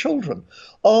 15 children?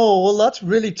 Oh, well, that's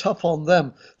really tough on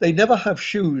them. They never have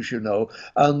shoes,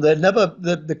 and they're never,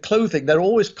 the clothing, they're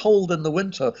always cold in the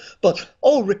winter. But,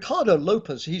 oh, Ricardo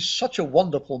Lopez, he's such a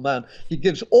wonderful man. He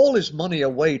gives all his money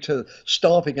away to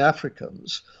starving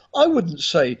Africans. I wouldn't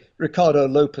say Ricardo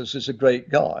Lopez is a great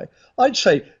guy. I'd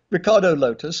say Ricardo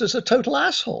Lopez is a total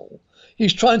asshole.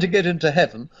 He's trying to get into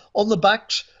heaven on the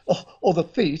backs or the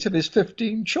feet of his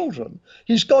 15 children.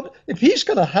 If he's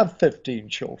going to have 15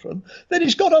 children, then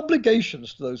he's got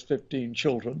obligations to those 15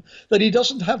 children that he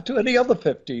doesn't have to any other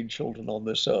 15 children on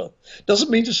this earth. Doesn't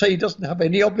mean to say he doesn't have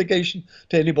any obligation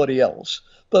to anybody else.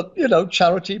 But,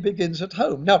 charity begins at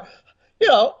home. Now,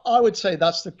 I would say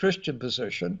that's the Christian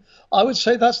position. I would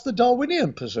say that's the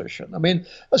Darwinian position. I mean,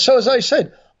 so as I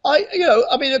said,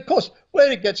 of course,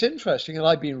 where it gets interesting, and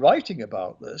I've been writing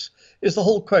about this, is the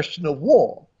whole question of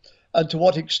war, and to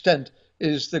what extent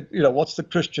is what's the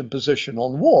Christian position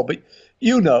on war? But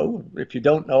if you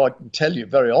don't know, I can tell you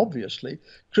very obviously,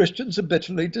 Christians are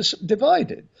bitterly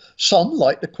divided. Some,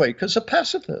 like the Quakers, are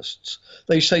pacifists.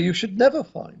 They say you should never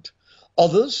fight.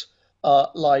 Others,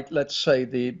 like, let's say,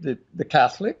 the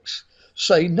Catholics,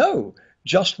 say no.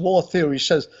 Just war theory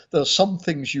says there are some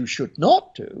things you should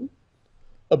not do.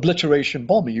 Obliteration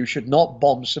bombing, you should not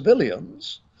bomb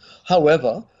civilians.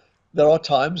 However, there are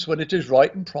times when it is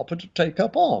right and proper to take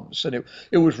up arms. And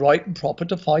it was right and proper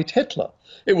to fight Hitler.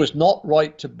 It was not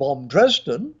right to bomb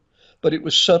Dresden, but it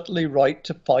was certainly right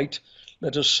to fight,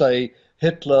 let us say,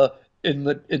 Hitler in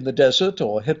the desert,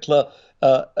 or Hitler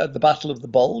at the Battle of the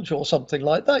Bulge or something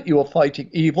like that. You were fighting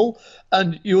evil,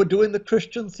 and you were doing the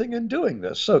Christian thing in doing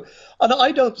this. So, and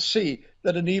I don't see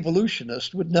that an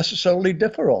evolutionist would necessarily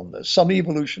differ on this. Some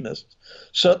evolutionists,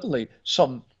 certainly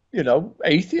some,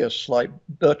 atheists like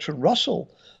Bertrand Russell,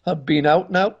 have been out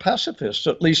and out pacifists.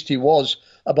 At least he was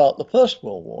about the First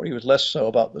World War. He was less so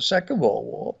about the Second World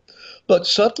War. But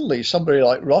certainly somebody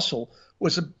like Russell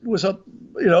was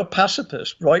a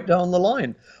pacifist right down the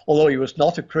line, although he was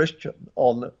not a Christian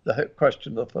on the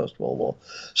question of the First World War.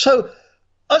 So,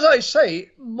 as I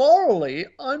say, morally,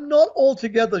 I'm not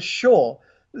altogether sure.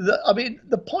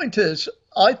 The point is,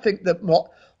 I think that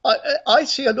I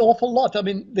see an awful lot. I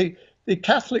mean, the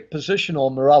Catholic position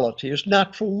on morality is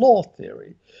natural law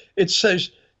theory. It says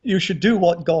you should do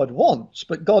what God wants,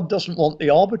 but God doesn't want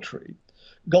the arbitrary.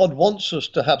 God wants us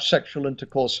to have sexual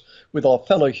intercourse with our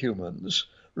fellow humans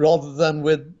rather than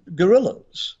with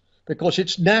gorillas, because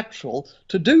it's natural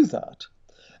to do that.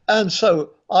 And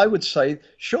so I would say,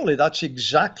 surely that's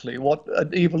exactly what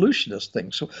an evolutionist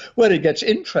thinks. So where it gets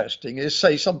interesting is,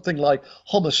 say, something like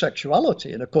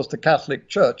homosexuality. And of course, the Catholic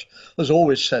Church has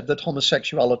always said that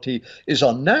homosexuality is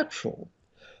unnatural.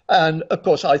 And of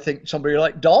course, I think somebody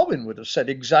like Darwin would have said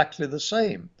exactly the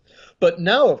same. But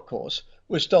now, of course,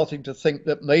 we're starting to think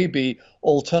that maybe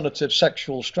alternative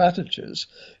sexual strategies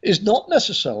is not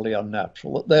necessarily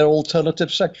unnatural, that they're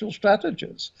alternative sexual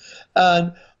strategies.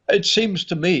 And it seems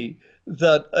to me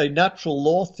that a natural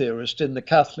law theorist in the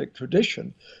Catholic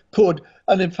tradition could,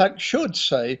 and in fact should,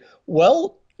 say,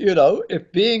 well,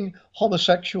 if being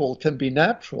homosexual can be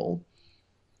natural,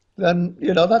 then,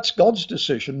 that's God's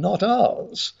decision, not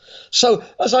ours. So,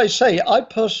 as I say, I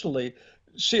personally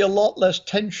see a lot less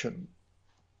tension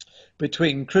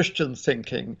between Christian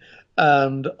thinking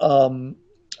and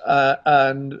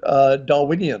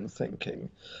Darwinian thinking.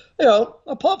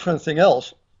 Apart from anything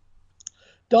else,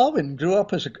 Darwin grew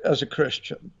up as a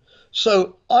Christian.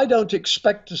 So I don't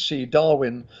expect to see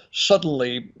Darwin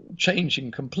suddenly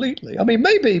changing completely. I mean,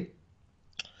 maybe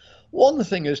one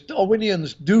thing is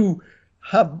Darwinians do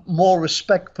have more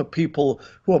respect for people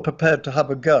who are prepared to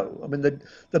have a go. I mean,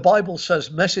 the Bible says,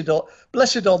 blessed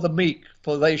are the meek,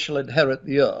 for they shall inherit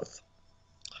the earth.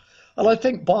 And I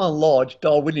think by and large,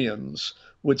 Darwinians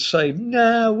would say,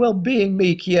 nah, well, being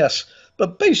meek, yes,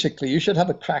 but basically you should have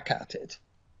a crack at it.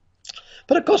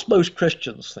 But of course, most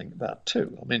Christians think that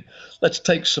too. I mean, let's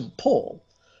take St. Paul.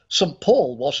 St.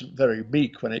 Paul wasn't very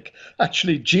meek when it,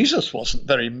 actually, Jesus wasn't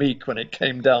very meek when it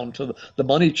came down to the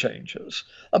money changers.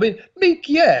 I mean, meek,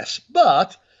 yes,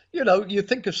 but, you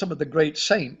think of some of the great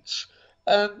saints,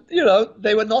 and,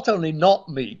 they were not only not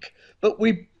meek, but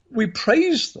we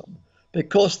praise them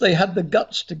because they had the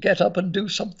guts to get up and do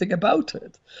something about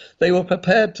it. They were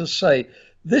prepared to say,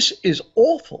 this is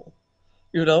awful,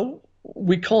 you know,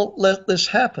 we can't let this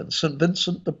happen. St.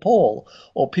 Vincent de Paul,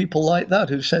 or people like that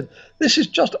who said, this is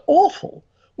just awful.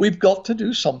 We've got to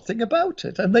do something about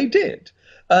it. And they did.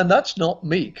 And that's not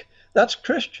meek, that's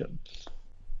Christian.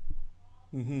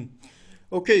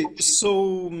 Okay,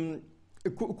 so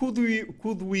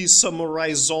could we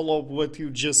summarize all of what you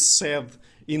just said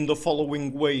in the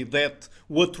following way, that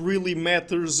what really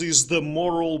matters is the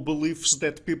moral beliefs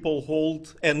that people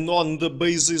hold and on the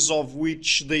basis of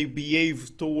which they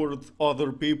behave toward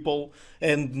other people,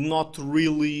 and not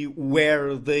really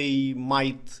where they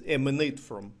might emanate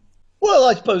from? Well,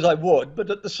 I suppose I would, but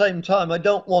at the same time, I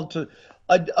don't want to.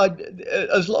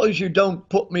 As long as you don't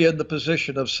put me in the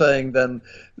position of saying then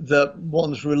that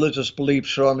one's religious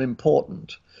beliefs are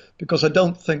unimportant, because I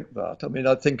don't think that. I mean,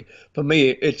 I think for me,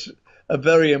 it's a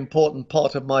very important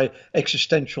part of my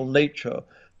existential nature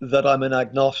that I'm an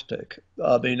agnostic.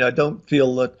 I mean, I don't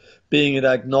feel that being an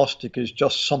agnostic is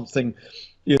just something,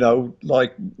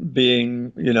 like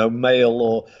being, male,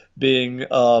 or being,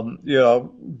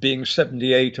 being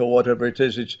 78 or whatever it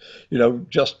is. It's,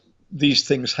 just these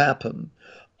things happen.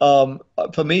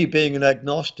 For me, being an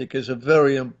agnostic is a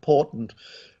very important,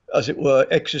 as it were,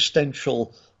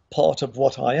 existential part of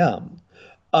what I am.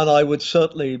 And I would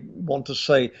certainly want to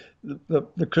say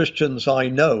that the Christians I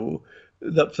know,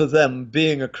 that for them,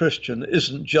 being a Christian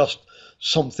isn't just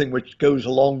something which goes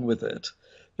along with it.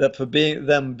 That for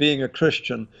them being a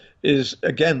Christian is,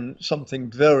 again, something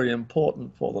very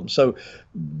important for them. So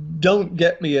don't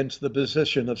get me into the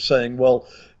position of saying, well,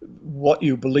 what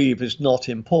you believe is not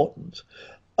important.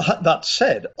 That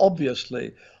said,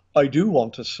 obviously, I do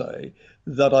want to say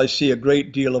that I see a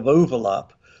great deal of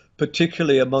overlap,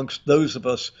 particularly amongst those of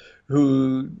us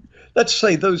who, let's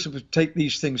say, those who take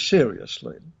these things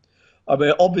seriously. I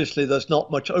mean, obviously, there's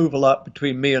not much overlap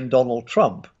between me and Donald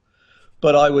Trump,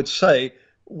 but I would say,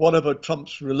 whatever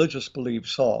Trump's religious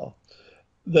beliefs are,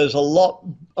 there's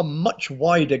a much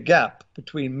wider gap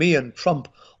between me and Trump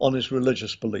on his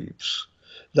religious beliefs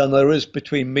than there is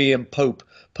between me and Pope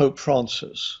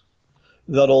Francis.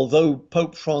 That although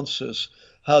Pope Francis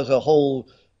has a whole,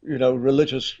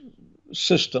 religious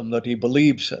system that he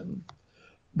believes in,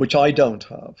 which I don't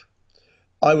have,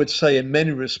 I would say in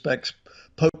many respects,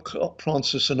 Pope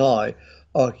Francis and I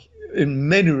are in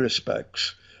many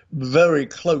respects very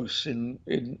close in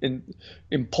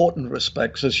important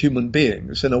respects as human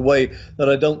beings, in a way that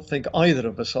I don't think either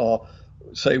of us are,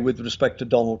 say, with respect to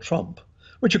Donald Trump,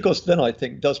 which of course then I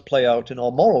think does play out in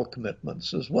our moral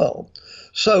commitments as well.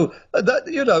 So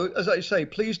that, as I say,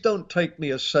 please don't take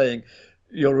me as saying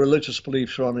your religious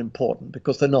beliefs are unimportant,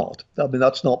 because they're not. I mean,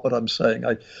 that's not what I'm saying.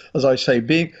 As I say,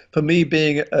 being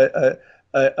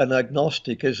an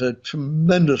agnostic is a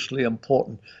tremendously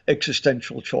important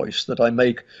existential choice that I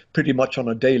make pretty much on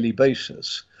a daily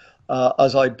basis,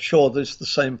 as I'm sure there's the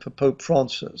same for Pope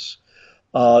Francis.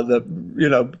 As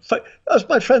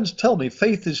my friends tell me,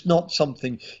 faith is not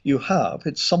something you have,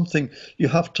 it's something you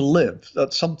have to live.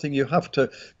 That's something you have to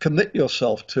commit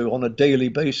yourself to on a daily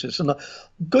basis. And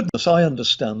goodness, I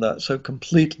understand that so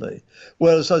completely.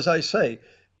 Whereas, as I say,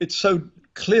 it's so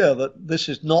clear that this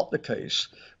is not the case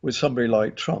with somebody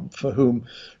like Trump, for whom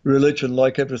religion,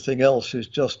 like everything else, is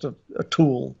just a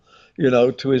tool,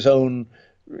 to his own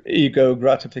ego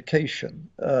gratification.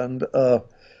 And,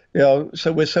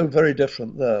 so we're so very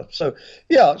different there. So,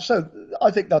 so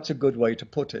I think that's a good way to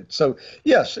put it. So,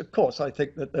 yes, of course, I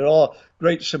think that there are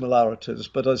great similarities.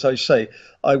 But as I say,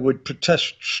 I would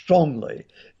protest strongly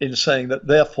in saying that,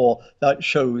 therefore, that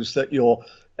shows that your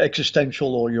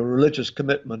existential or your religious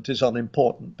commitment is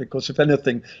unimportant, because if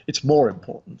anything, it's more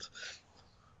important.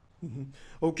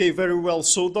 Okay, very well.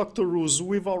 So, Dr. Ruse,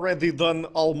 we've already done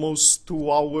almost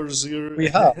 2 hours here. We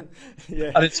have.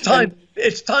 Yeah. And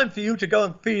it's time for you to go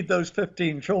and feed those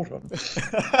 15 children.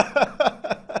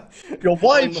 Your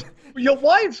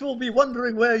wives will be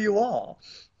wondering where you are.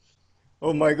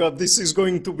 Oh my God, this is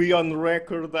going to be on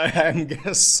record, I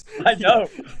guess. I know.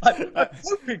 I'm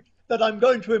hoping that I'm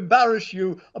going to embarrass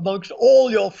you amongst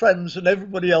all your friends and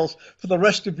everybody else for the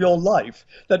rest of your life.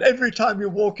 That every time you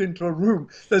walk into a room,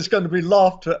 there's going to be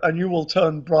laughter and you will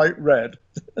turn bright red.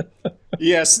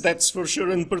 Yes, that's for sure,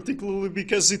 and particularly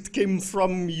because it came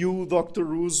from you, Dr.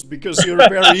 Ruse, because you're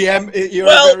very you're a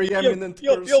Well, very eminent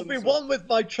you'll person. be So. one with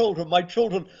my children. My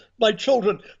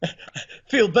children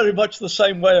feel very much the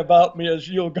same way about me as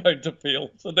you're going to feel.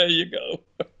 So there you go.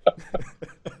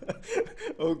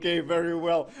 Okay, very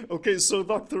well. Okay, so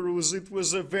Dr. Ruse, it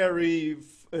was a very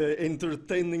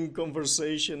entertaining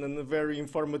conversation and a very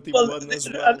informative Well, one as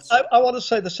well. and I want to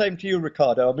say the same to you,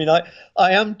 Ricardo. I mean,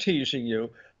 I am teasing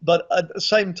you, but at the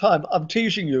same time, I'm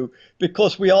teasing you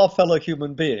because we are fellow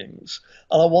human beings,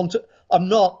 and I'm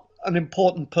not an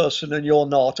important person, and you're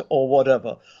not, or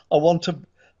whatever. I want to.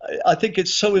 I think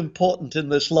it's so important in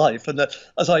this life, and that,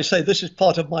 as I say, this is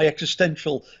part of my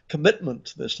existential commitment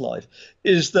to this life,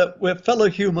 is that we're fellow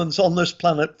humans on this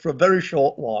planet for a very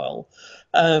short while,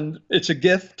 and it's a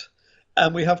gift,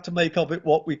 and we have to make of it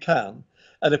what we can.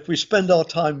 And if we spend our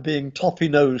time being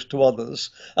toffee-nosed to others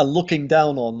and looking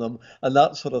down on them and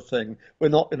that sort of thing, we're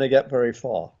not going to get very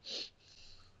far.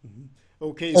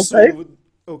 Okay,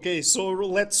 Okay. so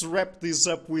let's wrap this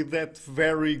up with that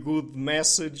very good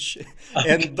message. Okay.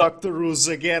 And Dr. Ruse,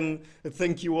 again,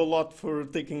 thank you a lot for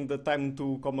taking the time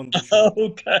to come on the show.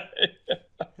 Okay.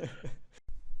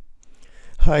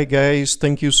 Hi guys,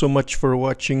 thank you so much for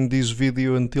watching this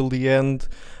video until the end.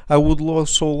 I would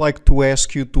also like to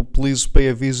ask you to please pay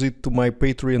a visit to my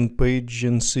Patreon page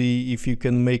and see if you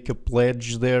can make a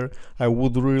pledge there. I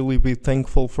would really be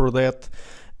thankful for that.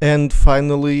 And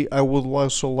finally, I would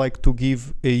also like to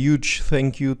give a huge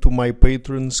thank you to my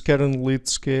patrons Karen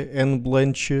Litzke, Anne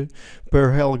Blanche,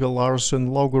 Per Helga Larsen,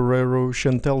 Lau Guerrero,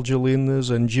 Chantal Gelinas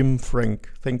and Jim Frank.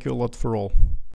 Thank you a lot for all.